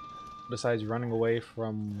 Besides running away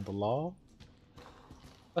from the law?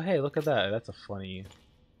 Oh hey, look at that. That's a funny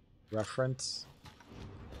reference.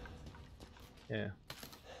 Yeah.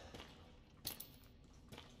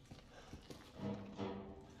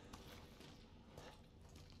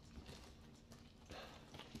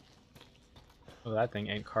 Oh, that thing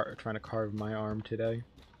ain't trying to carve my arm today.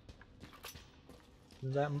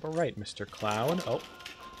 Is that right, Mr. Clown? Oh.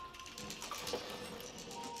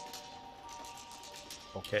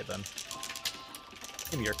 Okay, then.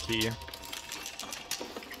 Give me your key.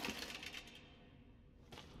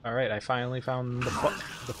 Alright, I finally found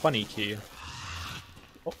the funny key.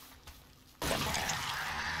 Oh.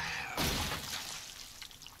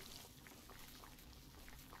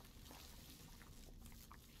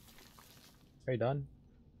 Are you done?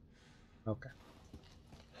 Okay.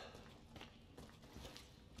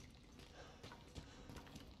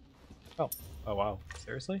 Oh. Oh wow.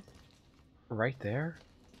 Seriously? Right there?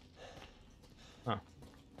 Huh.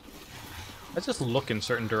 Let's just look in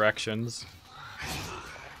certain directions.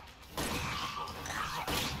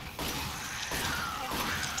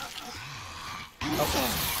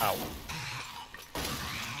 Oh. Ow.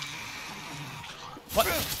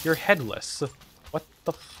 What? You're headless. What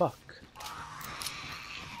the fuck?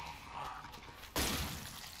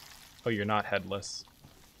 Oh, you're not headless.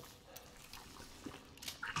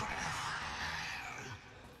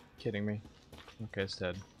 Kidding me? Okay, it's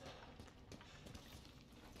dead.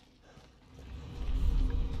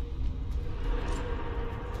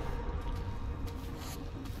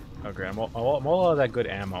 Okay, I'm all out of that good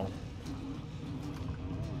ammo.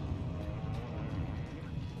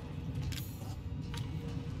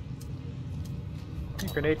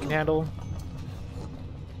 Grenade can handle.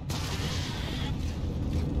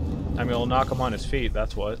 I mean, it'll knock him on his feet,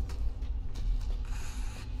 that's what.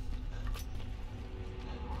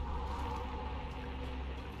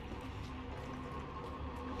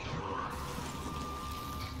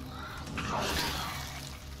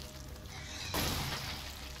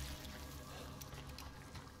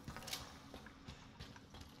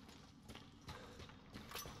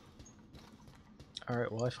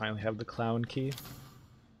 Alright, well I finally have the clown key.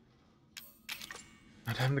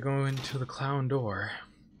 Now time to go into the clown door.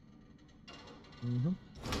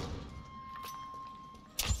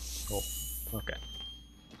 Oh, okay.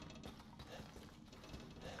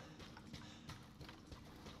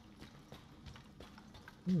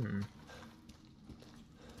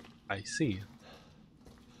 I see.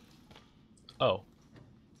 Oh.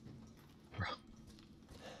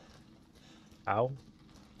 Ow.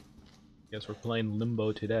 Guess we're playing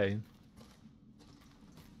Limbo today.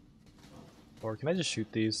 Or can I just shoot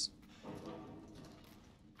these?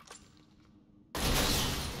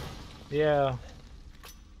 Yeah.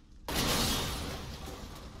 I'm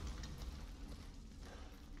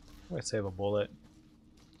gonna save a bullet.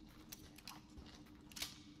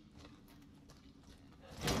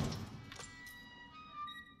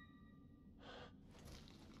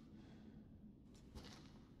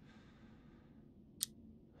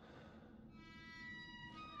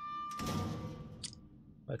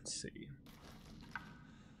 Let's see.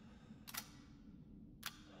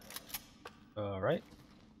 All right.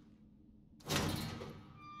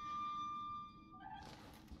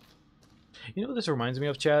 You know what this reminds me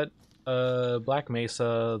of, chat? Black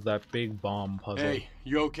Mesa, that big bomb puzzle. Hey,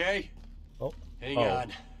 you okay? Oh. Hang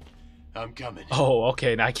on. I'm coming. Oh,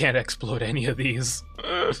 okay, and I can't explode any of these.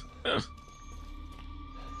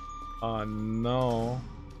 Oh no.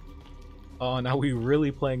 Oh, now we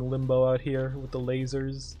really playing Limbo out here with the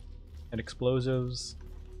lasers and explosives.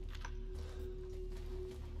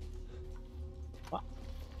 Wow.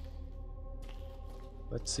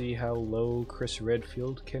 Let's see how low Chris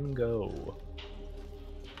Redfield can go.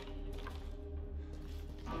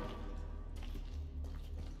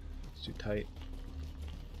 It's too tight.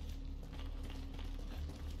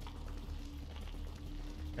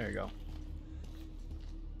 There you go.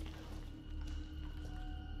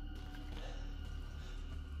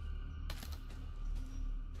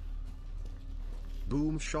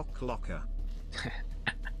 Boom shock locker.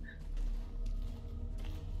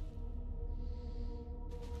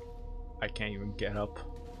 I can't even get up.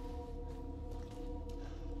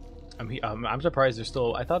 I'm surprised there's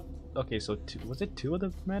still. I thought. Okay, so was it two of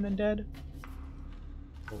the men and dead?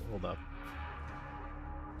 Oh, hold up.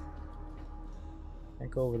 Can't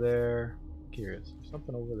go over there. curious. There's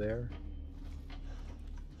something over there.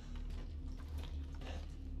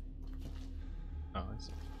 Oh, I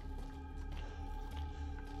see.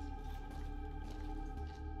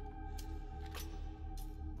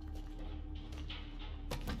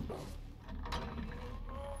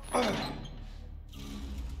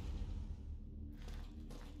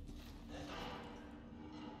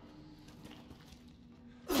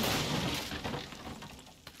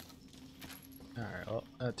 Alright, well,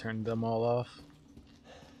 that turned them all off.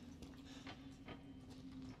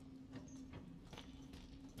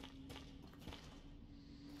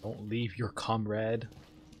 Don't leave your comrade.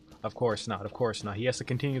 Of course not, of course not. He has to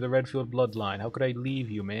continue the Redfield bloodline. How could I leave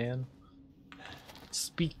you, man?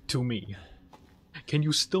 Speak to me. Can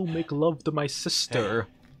you still make love to my sister?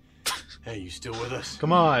 Hey, you still with us?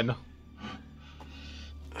 Come on.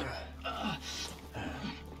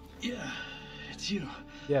 Yeah, it's you.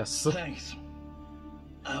 Yes. Thanks.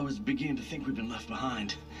 I was beginning to think we'd been left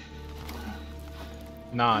behind.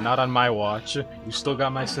 Nah, not on my watch. You still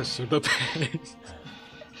got my sister to pay.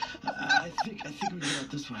 I think we get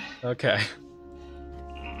out this way. Okay.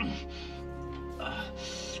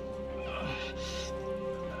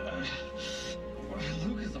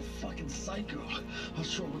 Luke is a fucking psycho. Not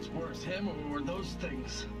sure what's worse, him or those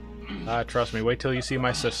things. Trust me, wait till you see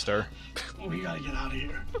my sister. We gotta get out of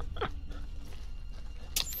here.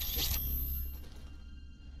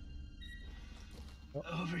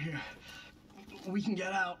 Over here. We can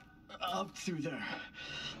get out. Up through there.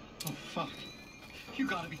 Oh, fuck. You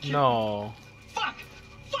gotta be kidding. No. Fuck!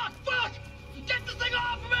 Fuck! Fuck! Get this thing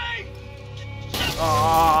off of me!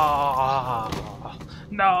 Ah,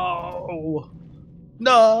 no.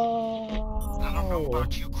 No. I don't know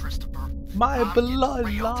about you, Christopher. My I'm getting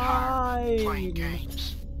real tired playing bloodline.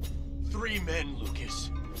 games. 3 men, Lucas.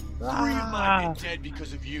 3 Ah. of mine are dead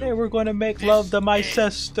because of you. They were going to make This love to my ends.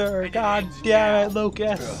 sister. And it God ends damn it, now.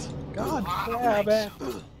 Lucas. God damn it.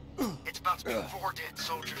 It's about to be 4 dead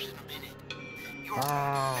soldiers in a minute. You're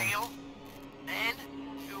Ah. gonna fail, and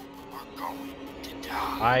you are going to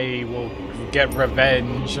die. I will get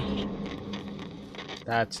revenge.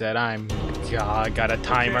 That's it. I got a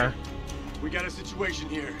timer. We got a situation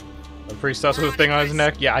here. The priest also with a thing on his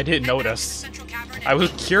neck. Yeah, I didn't Head back to the notice. central cavern and I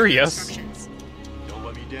was wait for curious. instructions. Don't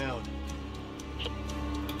let me down.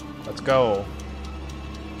 Let's go.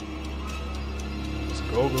 Let's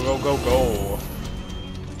go, go, go, go, go.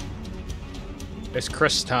 It's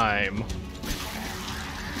Chris time.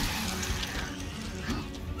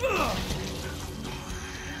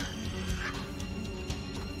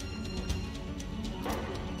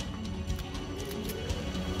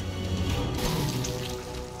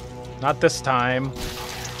 Not this time.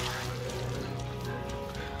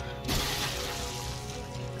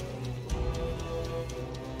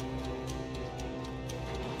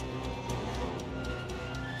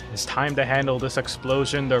 It's time to handle this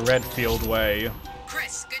explosion the Redfield way.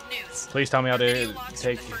 Chris, good news. Please tell me how Video to logs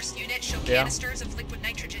take. from the first unit show Yeah. canisters of liquid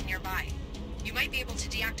nitrogen nearby. You might be able to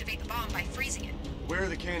deactivate the bomb by freezing it. Where are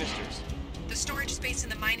the canisters? The storage space in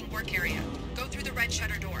the mining work area. Go through the red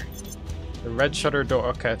shutter door. The red shutter door.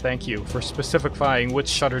 Okay, thank you for specifying which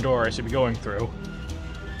shutter door I should be going through.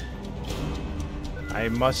 I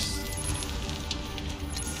must.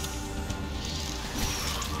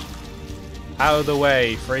 Out of the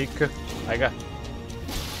way, freak. I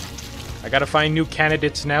gotta find new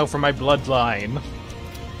candidates now for my bloodline.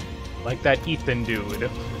 Like that Ethan dude.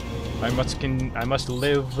 I must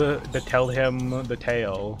live to tell him the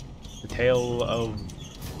tale. The tale of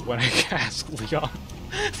when I asked Leon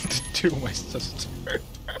to do my sister.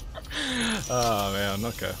 Oh man,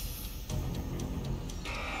 okay.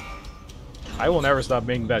 I will never stop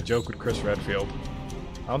making that joke with Chris Redfield.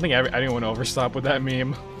 I don't think anyone will ever stop with that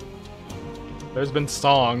meme. There's been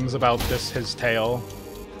songs about his tale.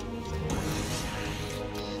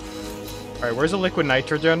 Alright, where's the liquid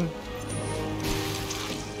nitrogen?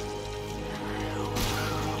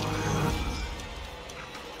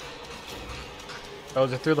 Oh,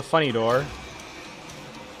 is it through the funny door?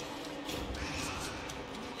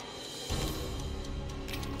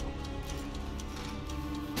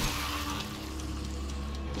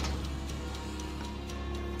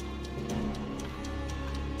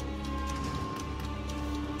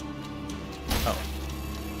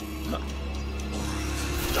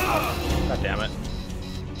 God damn it.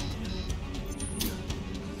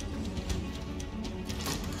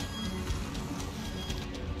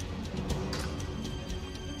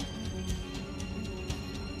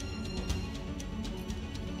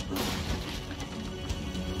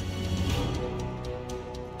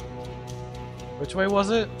 Which way was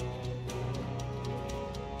it?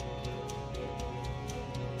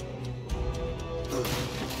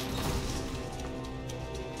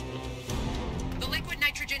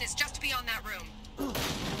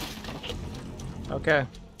 Okay.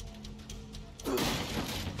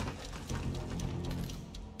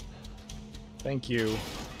 Thank you.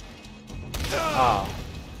 Oh,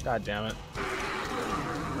 god damn it.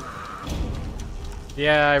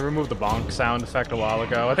 Yeah, I removed the bonk sound effect a while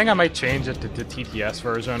ago. I think I might change it to the TTS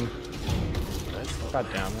version. God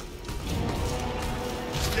damn it.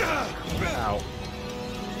 Ow.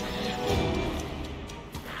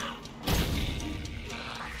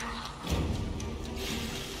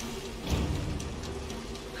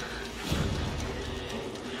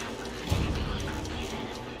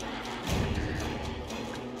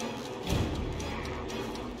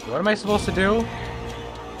 What am I supposed to do?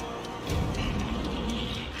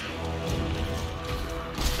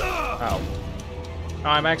 Oh. Oh,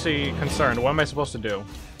 I'm actually concerned. What am I supposed to do?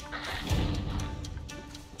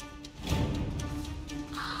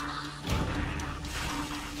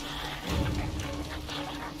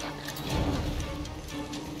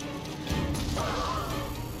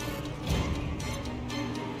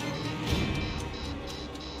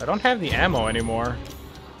 I don't have the ammo anymore.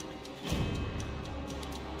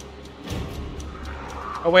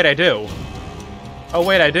 Oh wait, I do. Oh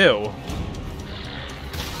wait, I do.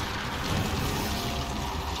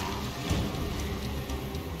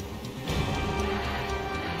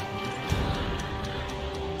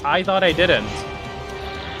 I thought I didn't.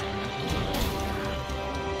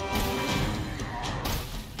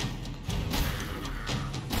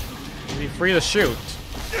 Be free to shoot.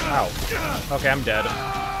 Ow. Okay, I'm dead.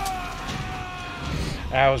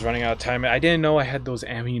 I was running out of time. I didn't know I had those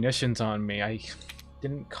ammunitions on me. I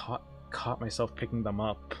didn't caught myself picking them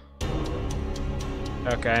up.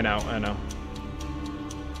 Okay, I know.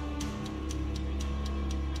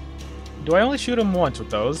 Do I only shoot them once with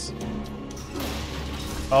those?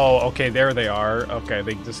 Oh, okay, there they are. Okay,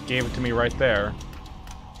 they just gave it to me right there.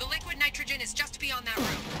 The liquid nitrogen is just beyond that room.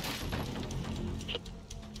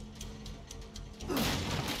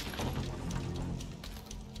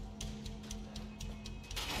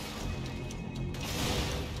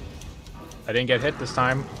 I didn't get hit this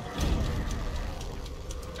time.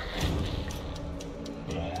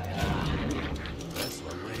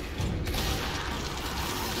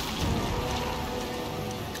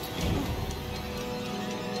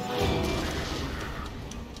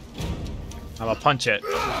 I'm gonna punch it.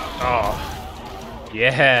 Oh.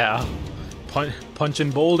 Yeah.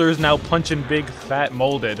 Punching boulders, now punching big, fat,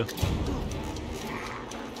 molded.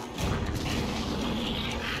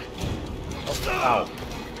 Oh, ow.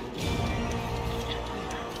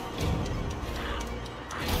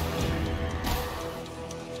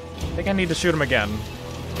 I think I need to shoot him again.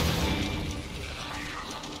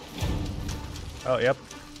 Oh, yep.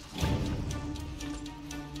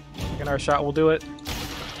 Second our shot will do it.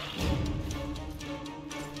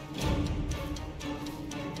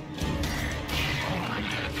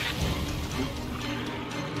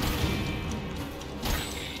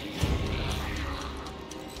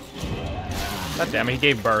 God damn it, he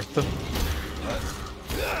gave birth.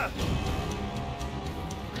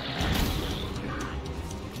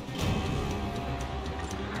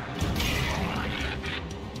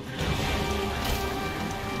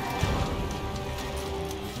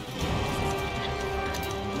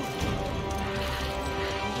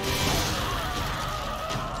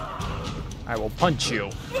 I will punch you.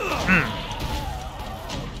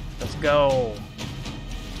 Let's go.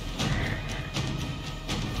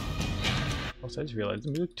 Also, I just realized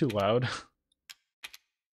the music too loud.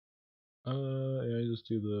 Yeah, I just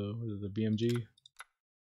do the what is it, the BMG.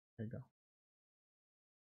 There you go.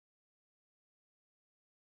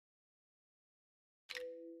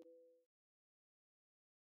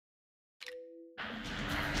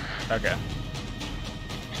 Okay.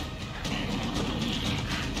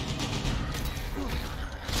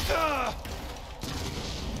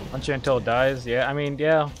 Punch it until it dies. Yeah, I mean,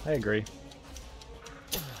 yeah, I agree.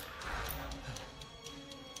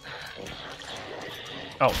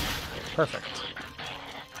 Oh, perfect.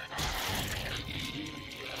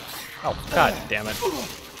 Oh, god damn it.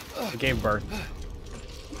 It gave birth.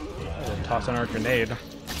 Oh, tossing our grenade.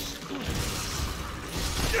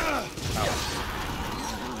 Oh,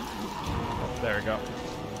 there we go.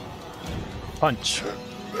 Punch.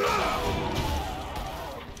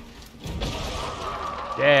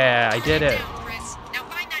 Yeah, I did it. Chris, now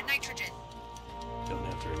find that nitrogen. Don't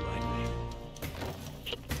have to remind me.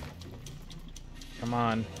 Come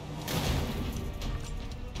on.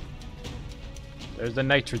 There's the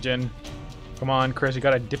nitrogen. Come on, Chris, you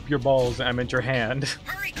gotta dip your balls and at your hand.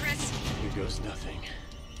 Hurry, Chris. Here goes nothing.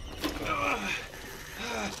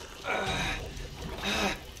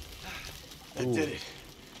 I did it.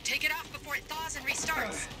 Take it off before it thaws and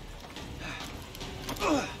restarts.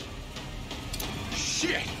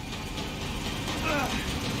 Shit!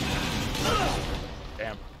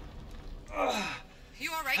 Damn.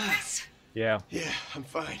 You alright, Chris? Yeah. Yeah, I'm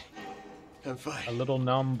fine. I'm A fine. little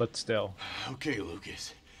numb, but still. Okay,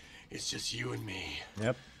 Lucas. It's just you and me.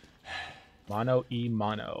 Yep. Mono e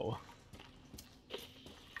mono. Chris,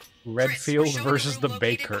 we're Redfield showing a versus room the located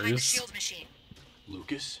behind the Bakers. shield machine.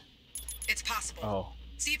 Lucas? It's possible. Oh.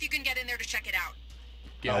 See if you can get in there to check it out.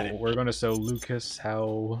 Got Oh, it. we're gonna show Lucas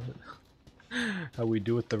how we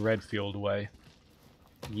do it the Redfield way.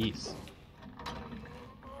 Yes.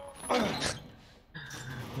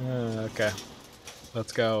 Okay.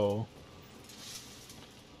 Let's go.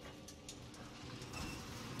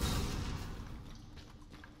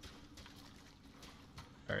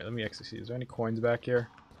 Alright, let me actually see. Is there any coins back here?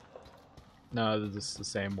 No, this is the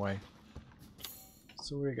same way.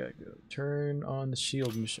 So we gotta go. Turn on the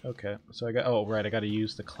shield machine. Okay, so I got. Oh, right, I gotta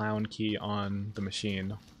use the clown key on the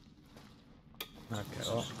machine. Okay,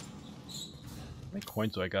 well. How many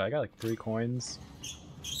coins do I got? I got like 3 coins.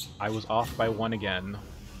 I was off by 1 again.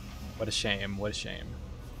 What a shame, what a shame.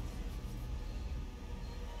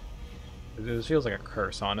 It feels like a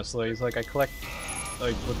curse, honestly. It's like I collect.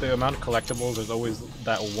 Like, with the amount of collectibles, there's always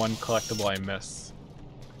that one collectible I miss.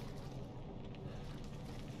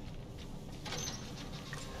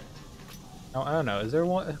 Oh, I don't know. Is there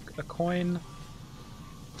a coin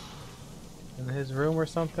in his room or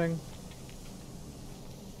something?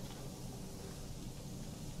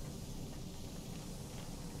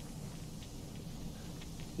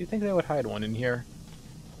 Do you think they would hide one in here?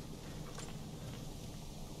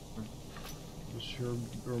 Just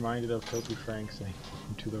reminded of Toby Frank saying,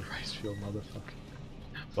 "Welcome to the rice field, motherfucker.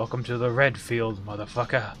 Welcome to the red field,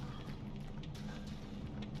 motherfucker."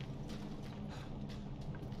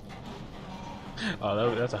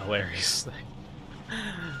 Oh, that's a hilarious thing.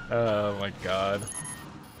 Oh my god.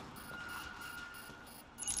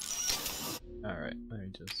 Alright, let me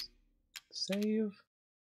just save.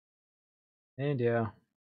 And yeah.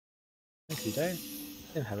 Thanks,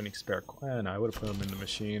 DJ. Didn't have any spare coins. No, I would have put them in the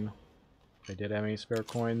machine. If I did have any spare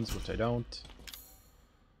coins, which I don't.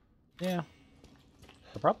 Yeah.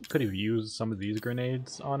 I probably could have used some of these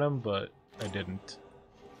grenades on him, but I didn't.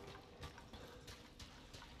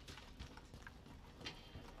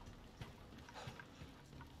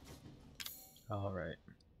 Alright.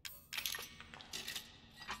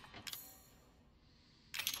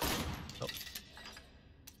 Oh.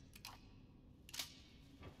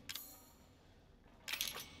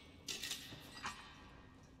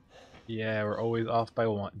 Yeah, we're always off by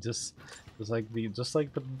 1. Just like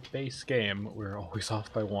the base game, we're always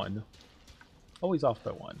off by 1. Always off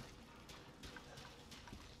by 1.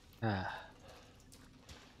 Ah.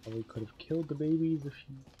 Probably could have killed the babies if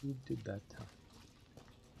you did that.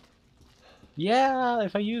 Yeah,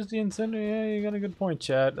 if I used the incendiary, yeah, you got a good point,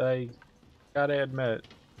 chat. I gotta admit.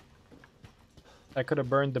 I could have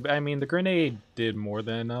burned the... I mean, the grenade did more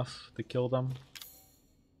than enough to kill them.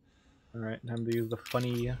 Alright, time to use the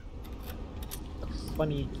funny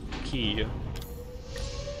key.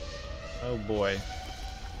 Oh boy.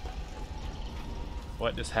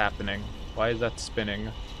 What is happening? Why is that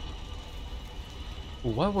spinning?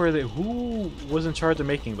 What were they? Who was in charge of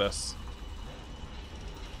making this?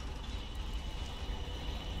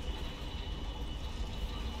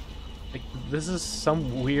 Like, this is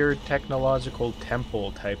some weird technological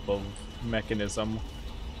temple type of mechanism.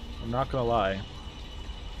 I'm not gonna lie.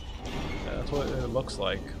 That's what it looks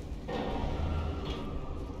like.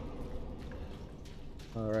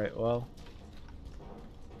 Alright, well.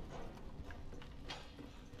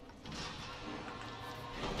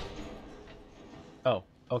 Oh,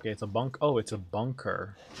 okay, it's a bunk. Oh, it's a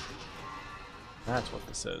bunker. That's what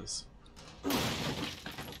this is.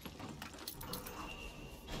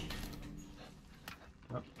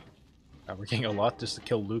 Oh. God, we're getting a lot just to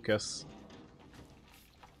kill Lucas.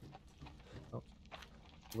 Oh.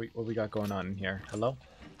 What we got going on in here? Hello?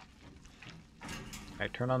 I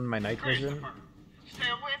turn on my night vision.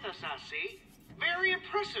 Still with us, I see. Very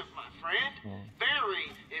impressive, my friend. Oh.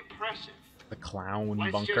 Very impressive. The clown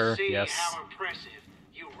Let's bunker, just see yes. how impressive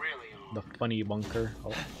you really are. The funny bunker.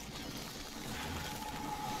 Oh.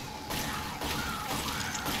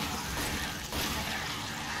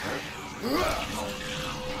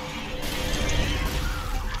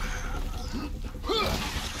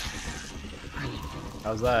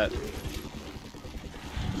 How's that?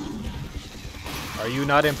 Are you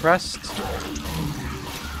not impressed?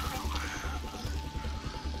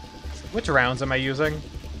 Which rounds am I using?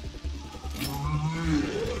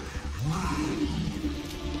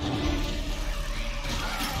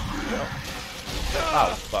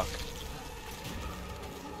 Oh, fuck.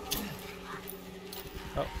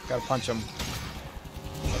 Oh, gotta punch him.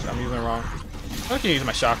 I'm using it wrong. I can use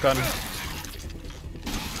my shotgun.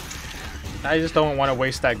 I just don't want to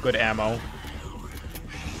waste that good ammo.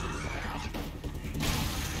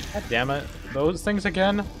 God damn it. Those things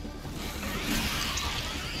again?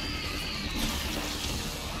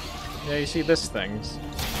 Yeah, you see this things.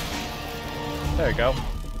 There you go.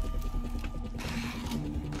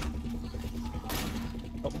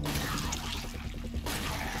 Oh.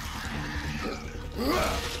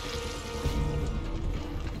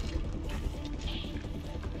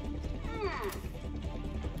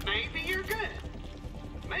 Maybe you're good.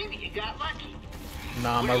 Maybe you got lucky.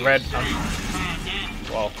 Nah, I'm a red.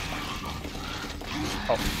 Well.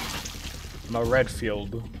 Oh. I'm a red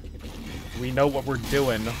field. We know what we're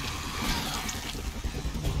doing.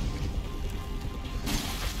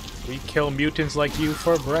 We kill mutants like you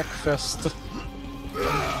for breakfast.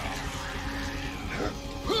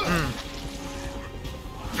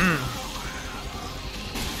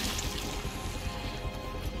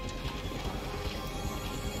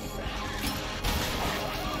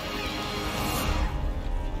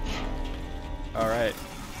 Alright.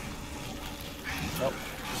 Oh.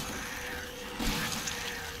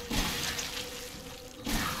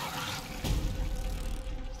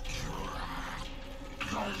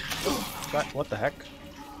 What the heck?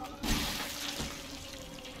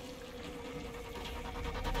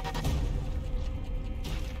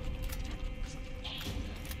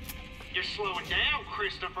 You're slowing down,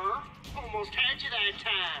 Christopher. Almost had you that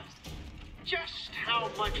time. Just how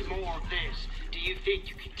much more of this do you think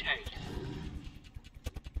you can take?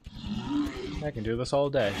 I can do this all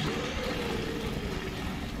day.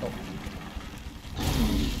 Oh.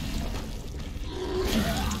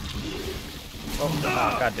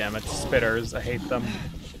 Oh, god damn it. Spitters. I hate them.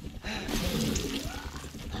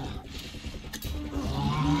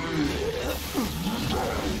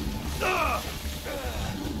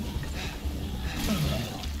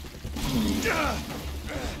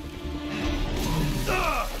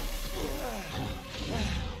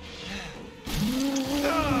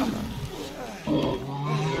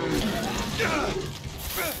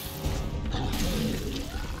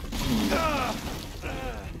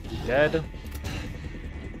 Dead.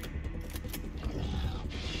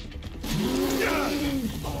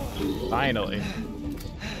 Finally.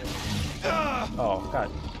 Oh,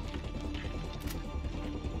 god.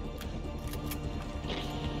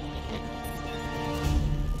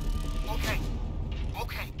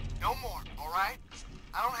 Okay, no more, alright?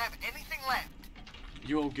 I don't have anything left.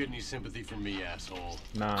 You won't get any sympathy from me, asshole.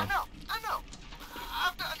 Nah. I know.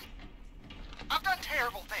 I've done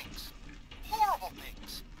terrible things. Horrible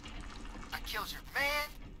things. I killed your man.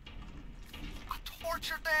 I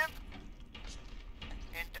tortured them.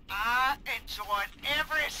 And I enjoyed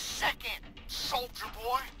every second, soldier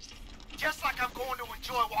boy. Just like I'm going to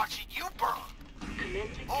enjoy watching you burn.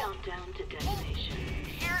 Commencing countdown to detonation.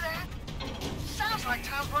 You hear that? Sounds like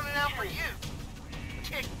time's running out for you.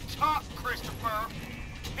 Tick-tock, Christopher.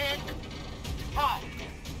 Tick-tock.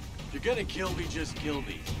 If you're gonna kill me, just kill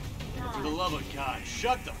me. For the love of God,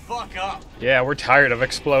 shut the fuck up! Yeah, we're tired of Well, I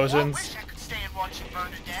explosions. wish I could stay and watch you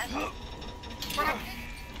burn to death. But I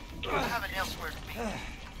can't. I have it elsewhere to be.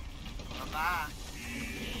 Bye-bye.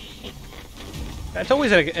 It's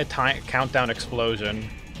always a countdown explosion.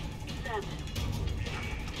 7,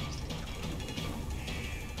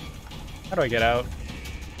 How do I get out?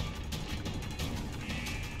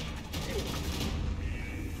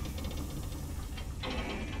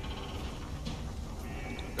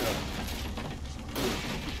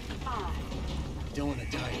 5, Don't wanna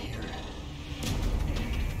die here.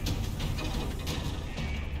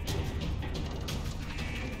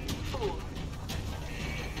 4,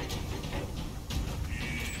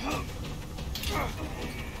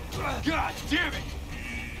 God damn it!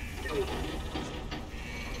 3,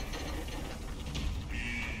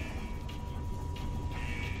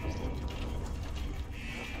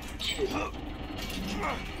 2,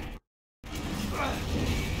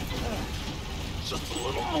 Just a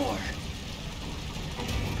little more.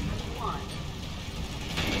 1.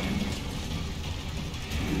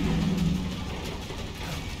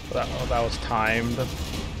 That was timed. 0.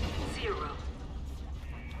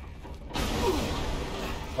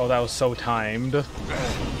 Oh, that was so timed.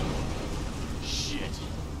 Shit.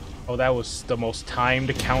 Oh, that was the most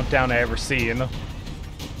timed countdown I ever seen.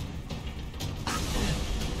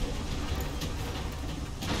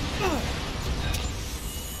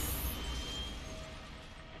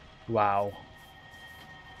 Wow.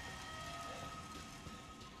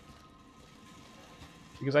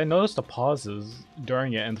 Because I noticed the pauses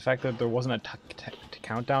during it and the fact that there wasn't a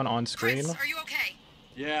countdown on screen. Chris, are you okay?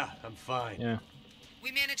 Yeah, I'm fine. Yeah.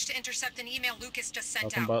 We managed to intercept an email Lucas just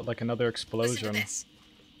sent Talking out. about like another Listen explosion. to this.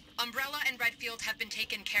 Umbrella and Redfield have been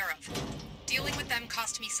taken care of. Dealing with them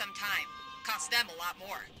cost me some time. Cost them a lot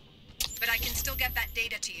more. But I can still get that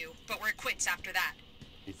data to you, but we're quits after that.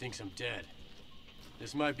 He thinks I'm dead.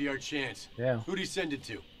 This might be our chance. Yeah. Who'd he send it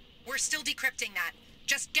to? We're still decrypting that.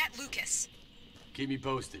 Just get Lucas. Keep me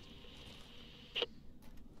posted.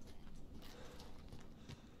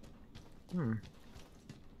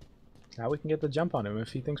 Now we can get the jump on him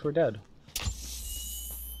if he thinks we're dead.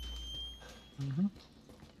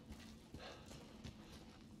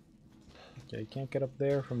 Okay, can't get up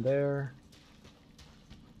there from there.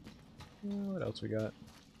 What else we got?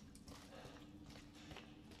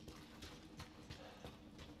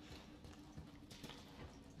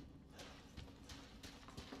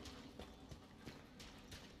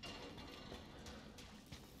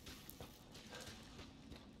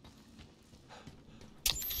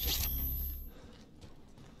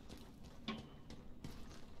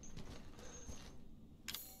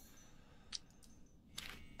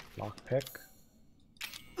 Lockpick.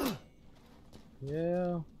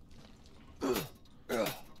 Yeah.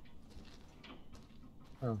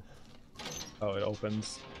 Oh. Oh, it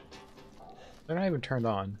opens. They're not even turned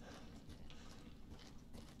on.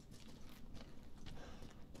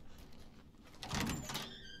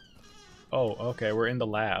 Oh, okay, we're in the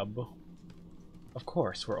lab. Of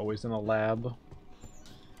course, we're always in a lab.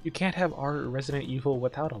 You can't have our Resident Evil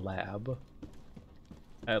without a lab.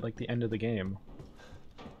 At, like, the end of the game.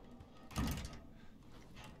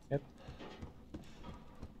 Yep.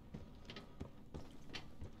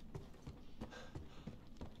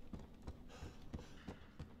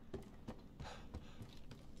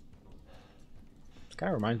 This kind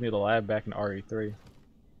of reminds me of the lab back in RE3.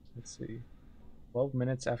 Let's see. 12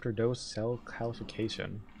 minutes after dose cell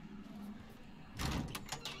qualification.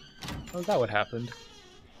 Oh, is that what happened?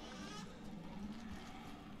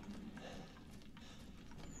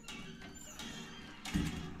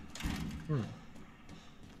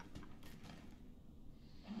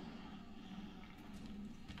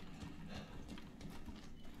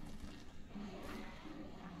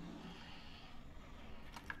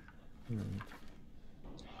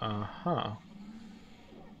 Uh-huh.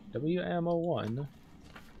 WM01.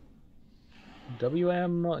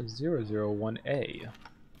 WM001A.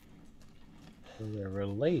 So they're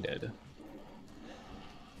related.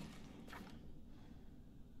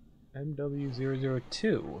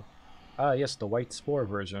 MW002. Ah, yes, the white spore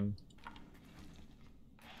version.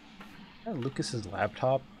 Is that Lucas's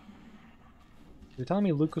laptop? You're telling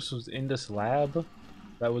me Lucas was in this lab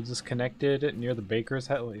that was disconnected near the baker's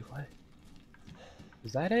house? Wait, what?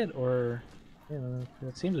 Is that it, or... Yeah,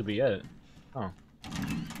 that seems to be it. Oh.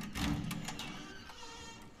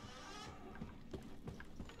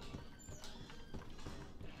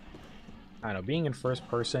 I don't know, being in first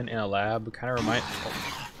person in a lab kind of reminds... Oh.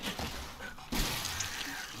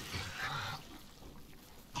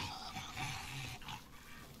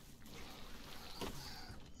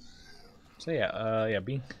 So yeah,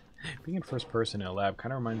 being in first person in a lab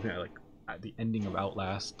kind of reminds me of like the ending of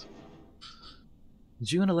Outlast.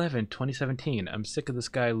 June 11, 2017. I'm sick of this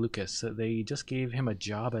guy Lucas. They just gave him a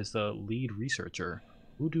job as the lead researcher.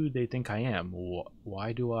 Who do they think I am?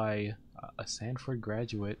 Why do I, a Sanford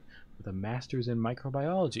graduate with a master's in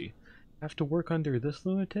microbiology, have to work under this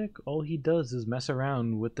lunatic? All he does is mess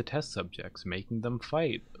around with the test subjects, making them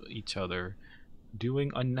fight each other,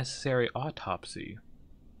 doing unnecessary autopsy.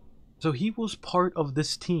 So he was part of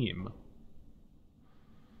this team.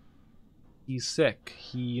 He's sick.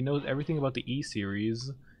 He knows everything about the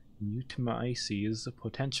E-series, Mutamyces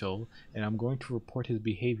potential, and I'm going to report his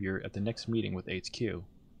behavior at the next meeting with HQ.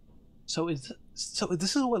 So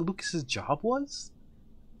this is what Lucas's job was?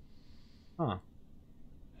 Huh.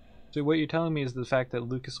 So what you're telling me is the fact that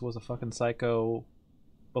Lucas was a fucking psycho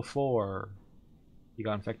before he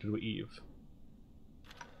got infected with Eve.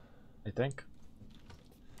 I think.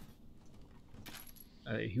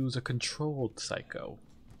 He was a controlled psycho.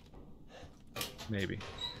 Maybe.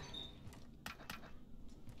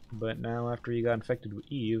 But now after he got infected with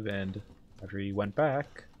Eve and after he went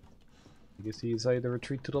back, I guess he decided to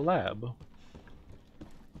retreat to the lab.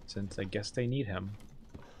 Since I guess they need him.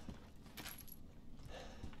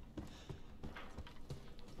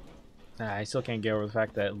 I still can't get over the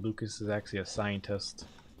fact that Lucas is actually a scientist.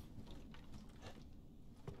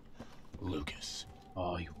 Lucas.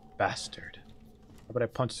 Oh, you bastard. How about I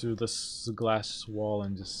punch through this glass wall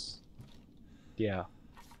and just... Yeah.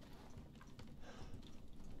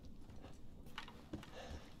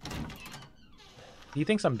 He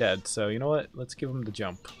thinks I'm dead, so you know what? Let's give him the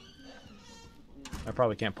jump. I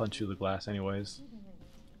probably can't punch through the glass anyways.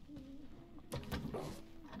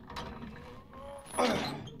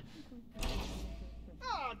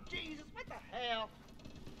 Oh, Jesus, what the hell?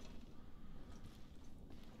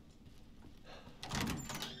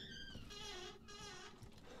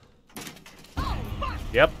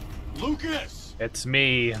 Yep, Lucas! it's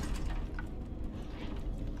me.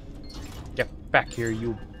 Get back here,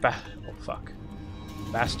 you oh fuck.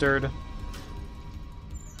 Bastard.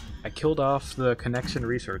 I killed off the connection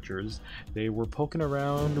researchers. They were poking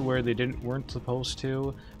around where they weren't supposed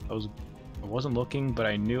to. I wasn't looking, but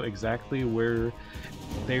I knew exactly where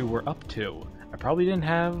they were up to. I probably didn't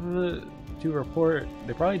have to report.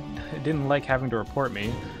 They probably didn't like having to report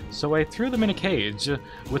me, so I threw them in a cage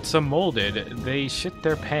with some molded. They shit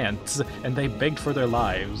their pants and they begged for their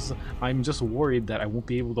lives. I'm just worried that I won't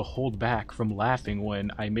be able to hold back from laughing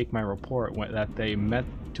when I make my report that they met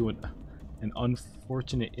to an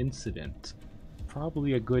unfortunate incident.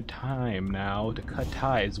 Probably a good time now to cut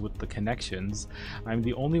ties with the connections. I'm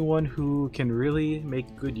the only one who can really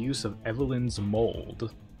make good use of Evelyn's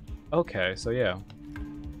mold. Okay, so yeah.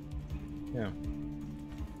 Yeah.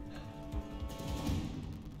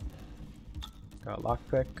 Got a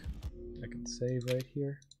lockpick. I can save right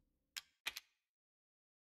here.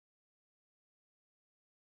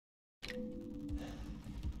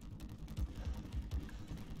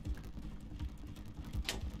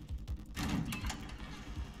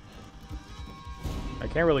 I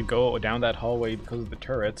can't really go down that hallway because of the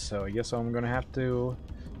turrets, so I guess I'm gonna have to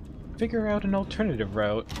figure out an alternative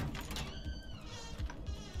route.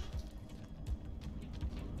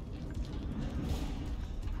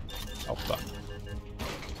 Oh fuck.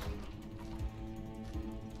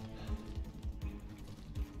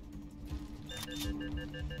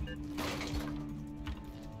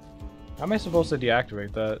 How am I supposed to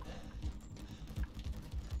deactivate that?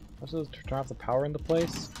 I'm supposed to turn off the power in the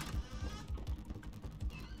place?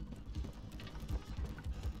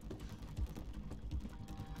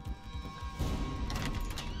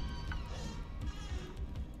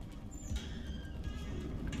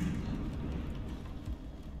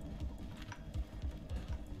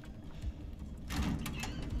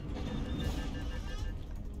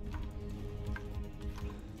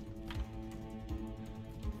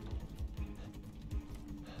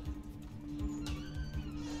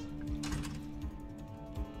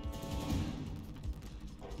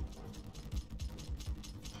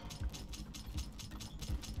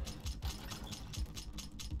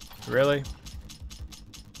 Really?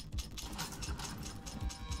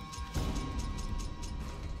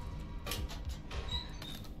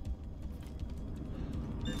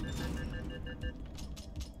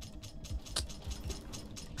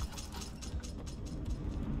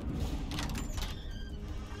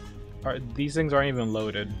 These things aren't even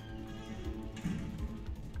loaded.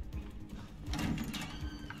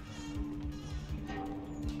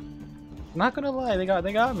 Not gonna lie, they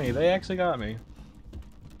got me. They actually got me.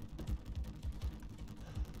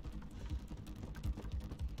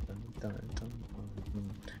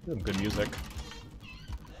 Some good music.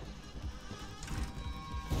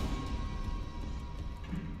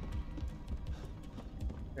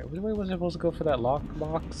 Okay, which way was I supposed to go for that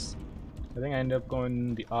lockbox? I think I ended up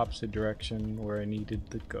going the opposite direction where I needed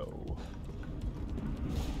to go.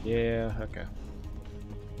 Yeah, okay.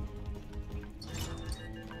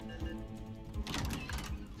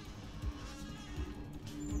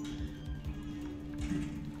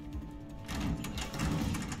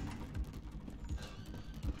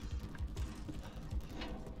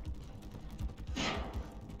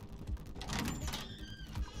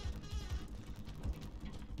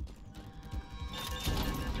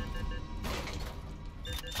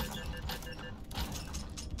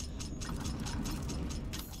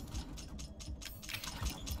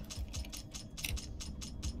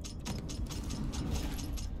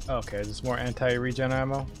 Okay, there's more anti-regen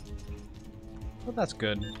ammo. Well, that's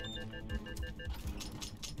good.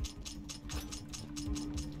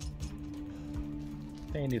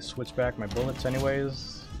 I need to switch back my bullets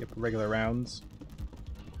anyways. Get regular rounds.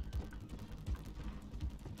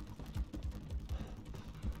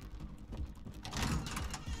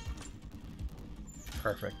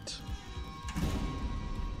 Perfect.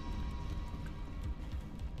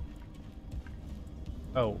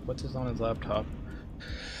 Oh, what's this on his laptop?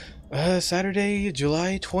 Saturday,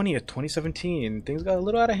 July 20th, 2017. Things got a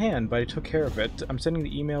little out of hand, but I took care of it. I'm sending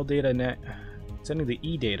the email data sending the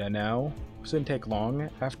e-data now. Shouldn't take long.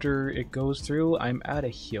 After it goes through, I'm out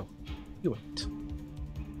of here. Hewitt.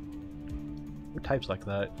 Who types like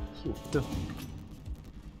that? Hewitt.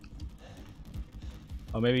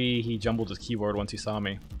 Oh, maybe he jumbled his keyboard once he saw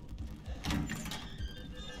me.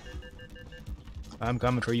 I'm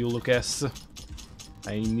coming for you, Lucas.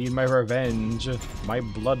 I need my revenge. My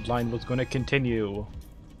bloodline was gonna continue.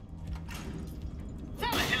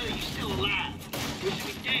 How the hell are you still alive? You should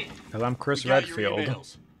be dead. Because I'm Chris We got your Redfield.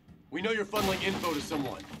 emails. We know you're funneling info to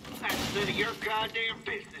someone. That's none of your goddamn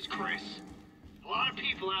business, Chris. A lot of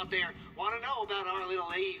people out there want to know about our little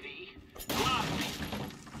AV. A lot of people.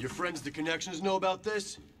 Your friends, the connections, know about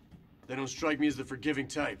this? They don't strike me as the forgiving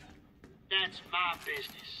type. That's my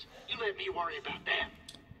business. You let me worry about them.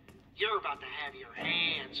 You're about to have your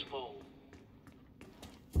hands full.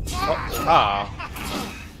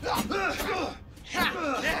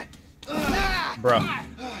 Bruh.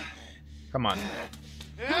 Come on.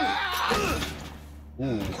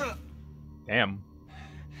 Ooh. Damn.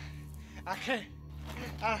 I can't.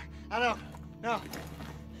 I don't. No.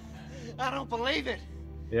 I don't believe it.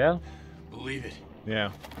 Yeah? Believe it.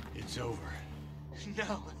 Yeah. It's over.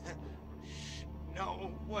 No.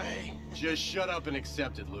 No way. Just shut up and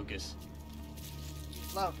accept it, Lucas.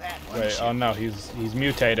 Love that. Wait, oh no, he's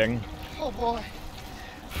mutating. Oh boy.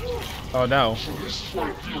 Oh no. We've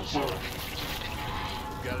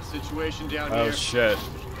got a situation down Oh here. shit.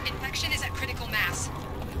 Infection is at critical mass.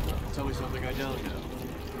 Tell me something I don't know.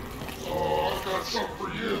 Oh, I've got something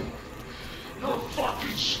for you. You're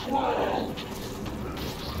fucking screwed.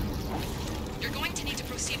 You're going to need to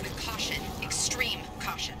proceed with caution. Extreme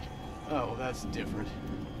caution. Oh, well, that's different.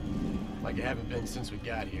 Like it haven't been since we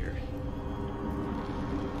got here.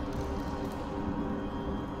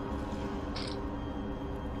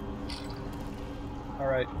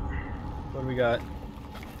 Alright. What do we got?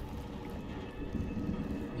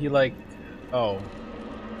 He like... Oh.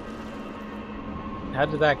 How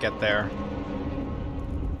did that get there?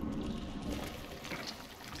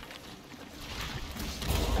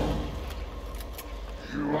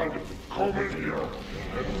 You had to come in here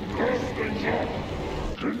and mess things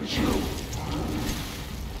up, didn't you?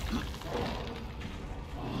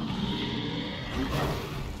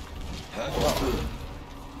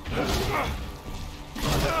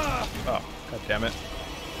 Oh, god damn it.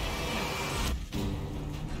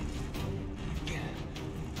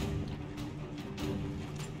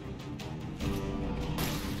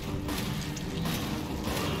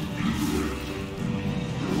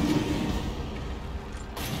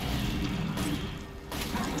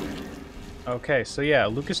 Okay, so yeah,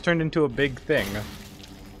 Lucas turned into a big thing.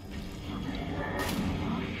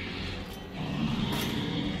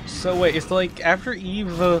 So wait, it's like after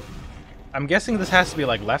Eve, I'm guessing this has to be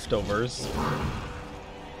like leftovers,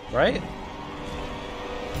 right?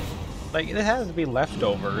 Like it has to be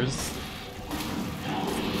leftovers.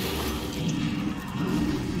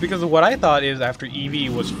 Because what I thought is after Evie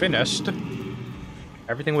was finished,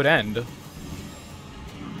 everything would end.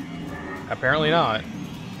 Apparently not.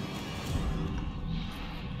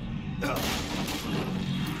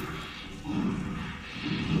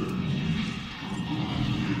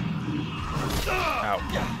 Ow.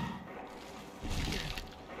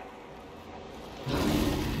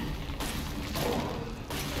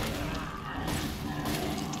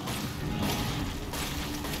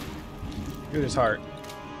 Dude, his heart.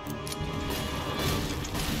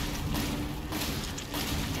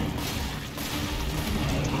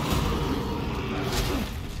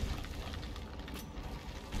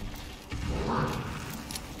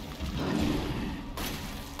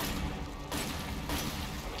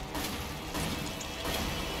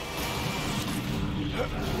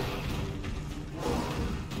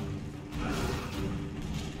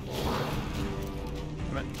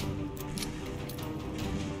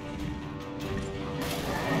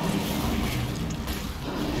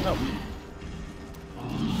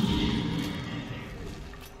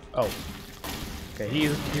 Oh. Okay,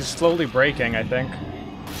 he's slowly breaking, I think.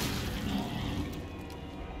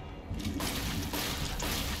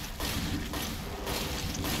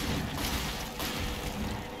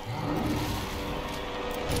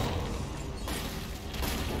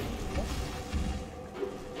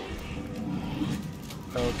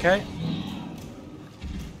 Okay.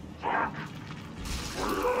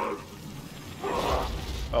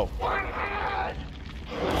 Oh.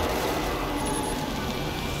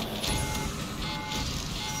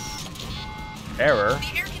 Error.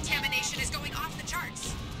 The air contamination is going off the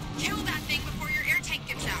charts. Kill that thing before your air tank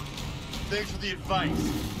gives out. Thanks for the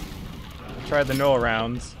advice. Try the no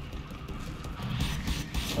rounds.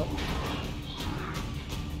 Oh.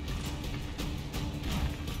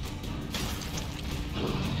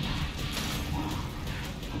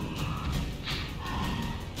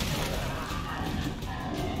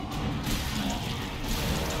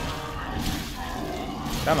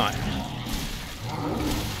 Come on.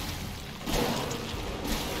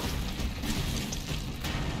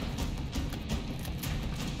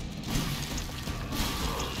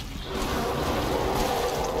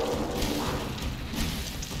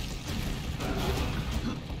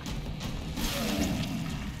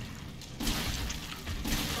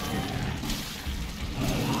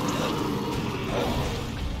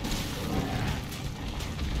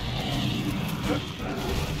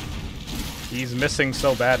 He's missing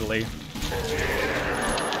so badly.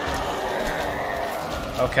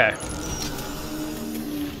 Okay.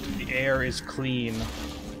 The air is clean.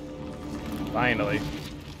 Finally.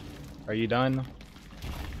 Are you done?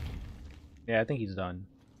 Yeah, I think he's done.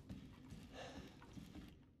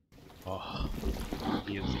 Oh,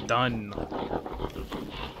 he is done.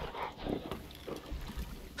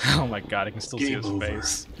 Oh my god, I can still see his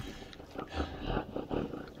face.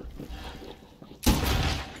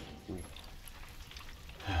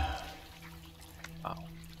 Wow.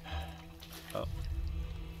 Oh.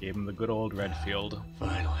 Gave him the good old Redfield.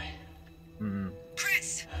 Finally.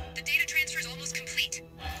 Chris, the data transfer is almost complete.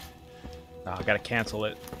 Oh, I gotta cancel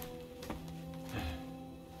it.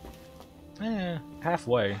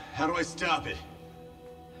 Halfway. How do I stop it?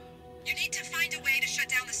 You need to find a way to shut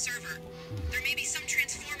down the server. There may be some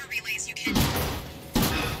transformer relays you can...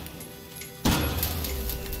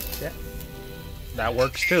 Yeah. That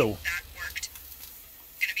works too. That worked.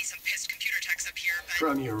 Gonna be some pissed computer techs up here, but...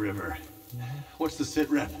 From your river. What's the sit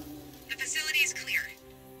rep? The facility is clear.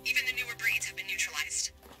 Even the newer breeds have been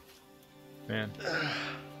neutralized. Man.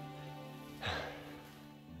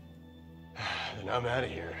 Then I'm out of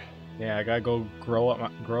here. Yeah, I gotta go grow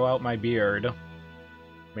out my beard.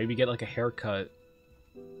 Maybe get like a haircut.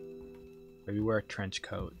 Maybe wear a trench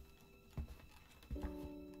coat.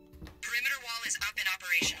 Perimeter wall is up and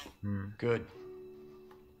operational. Good.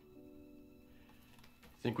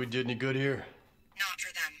 Think we did any good here? Not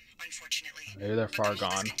for them, unfortunately. Maybe they're But far the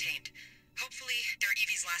mold is gone. contained. Hopefully, they're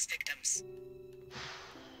Evie's last victims.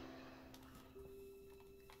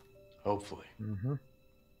 Hopefully.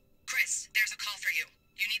 Chris, there's a call for you.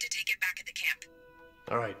 You need to take it back at the camp.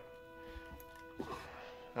 All right.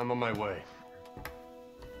 I'm on my way.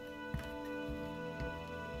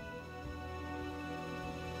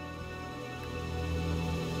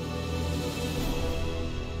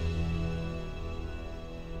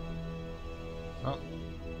 Oh.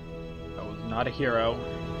 That was not a hero.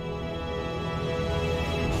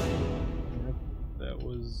 That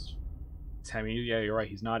was... I mean, yeah, you're right.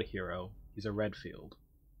 He's not a hero. He's a Redfield.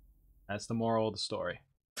 That's the moral of the story.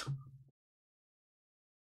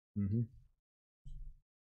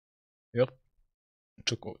 Yep.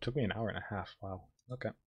 Took me an hour and a half. Wow. Okay.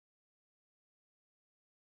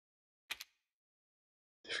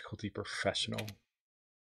 Difficulty professional.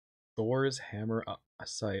 Thor's hammer a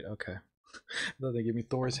sight. Okay. I thought they gave me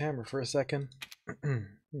Thor's hammer for a second.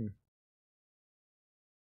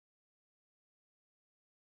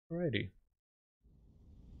 Alrighty.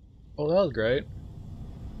 Oh, that was great.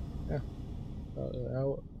 Yeah.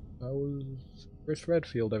 That was Chris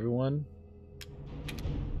Redfield, everyone.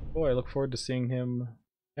 Boy, I look forward to seeing him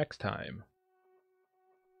next time.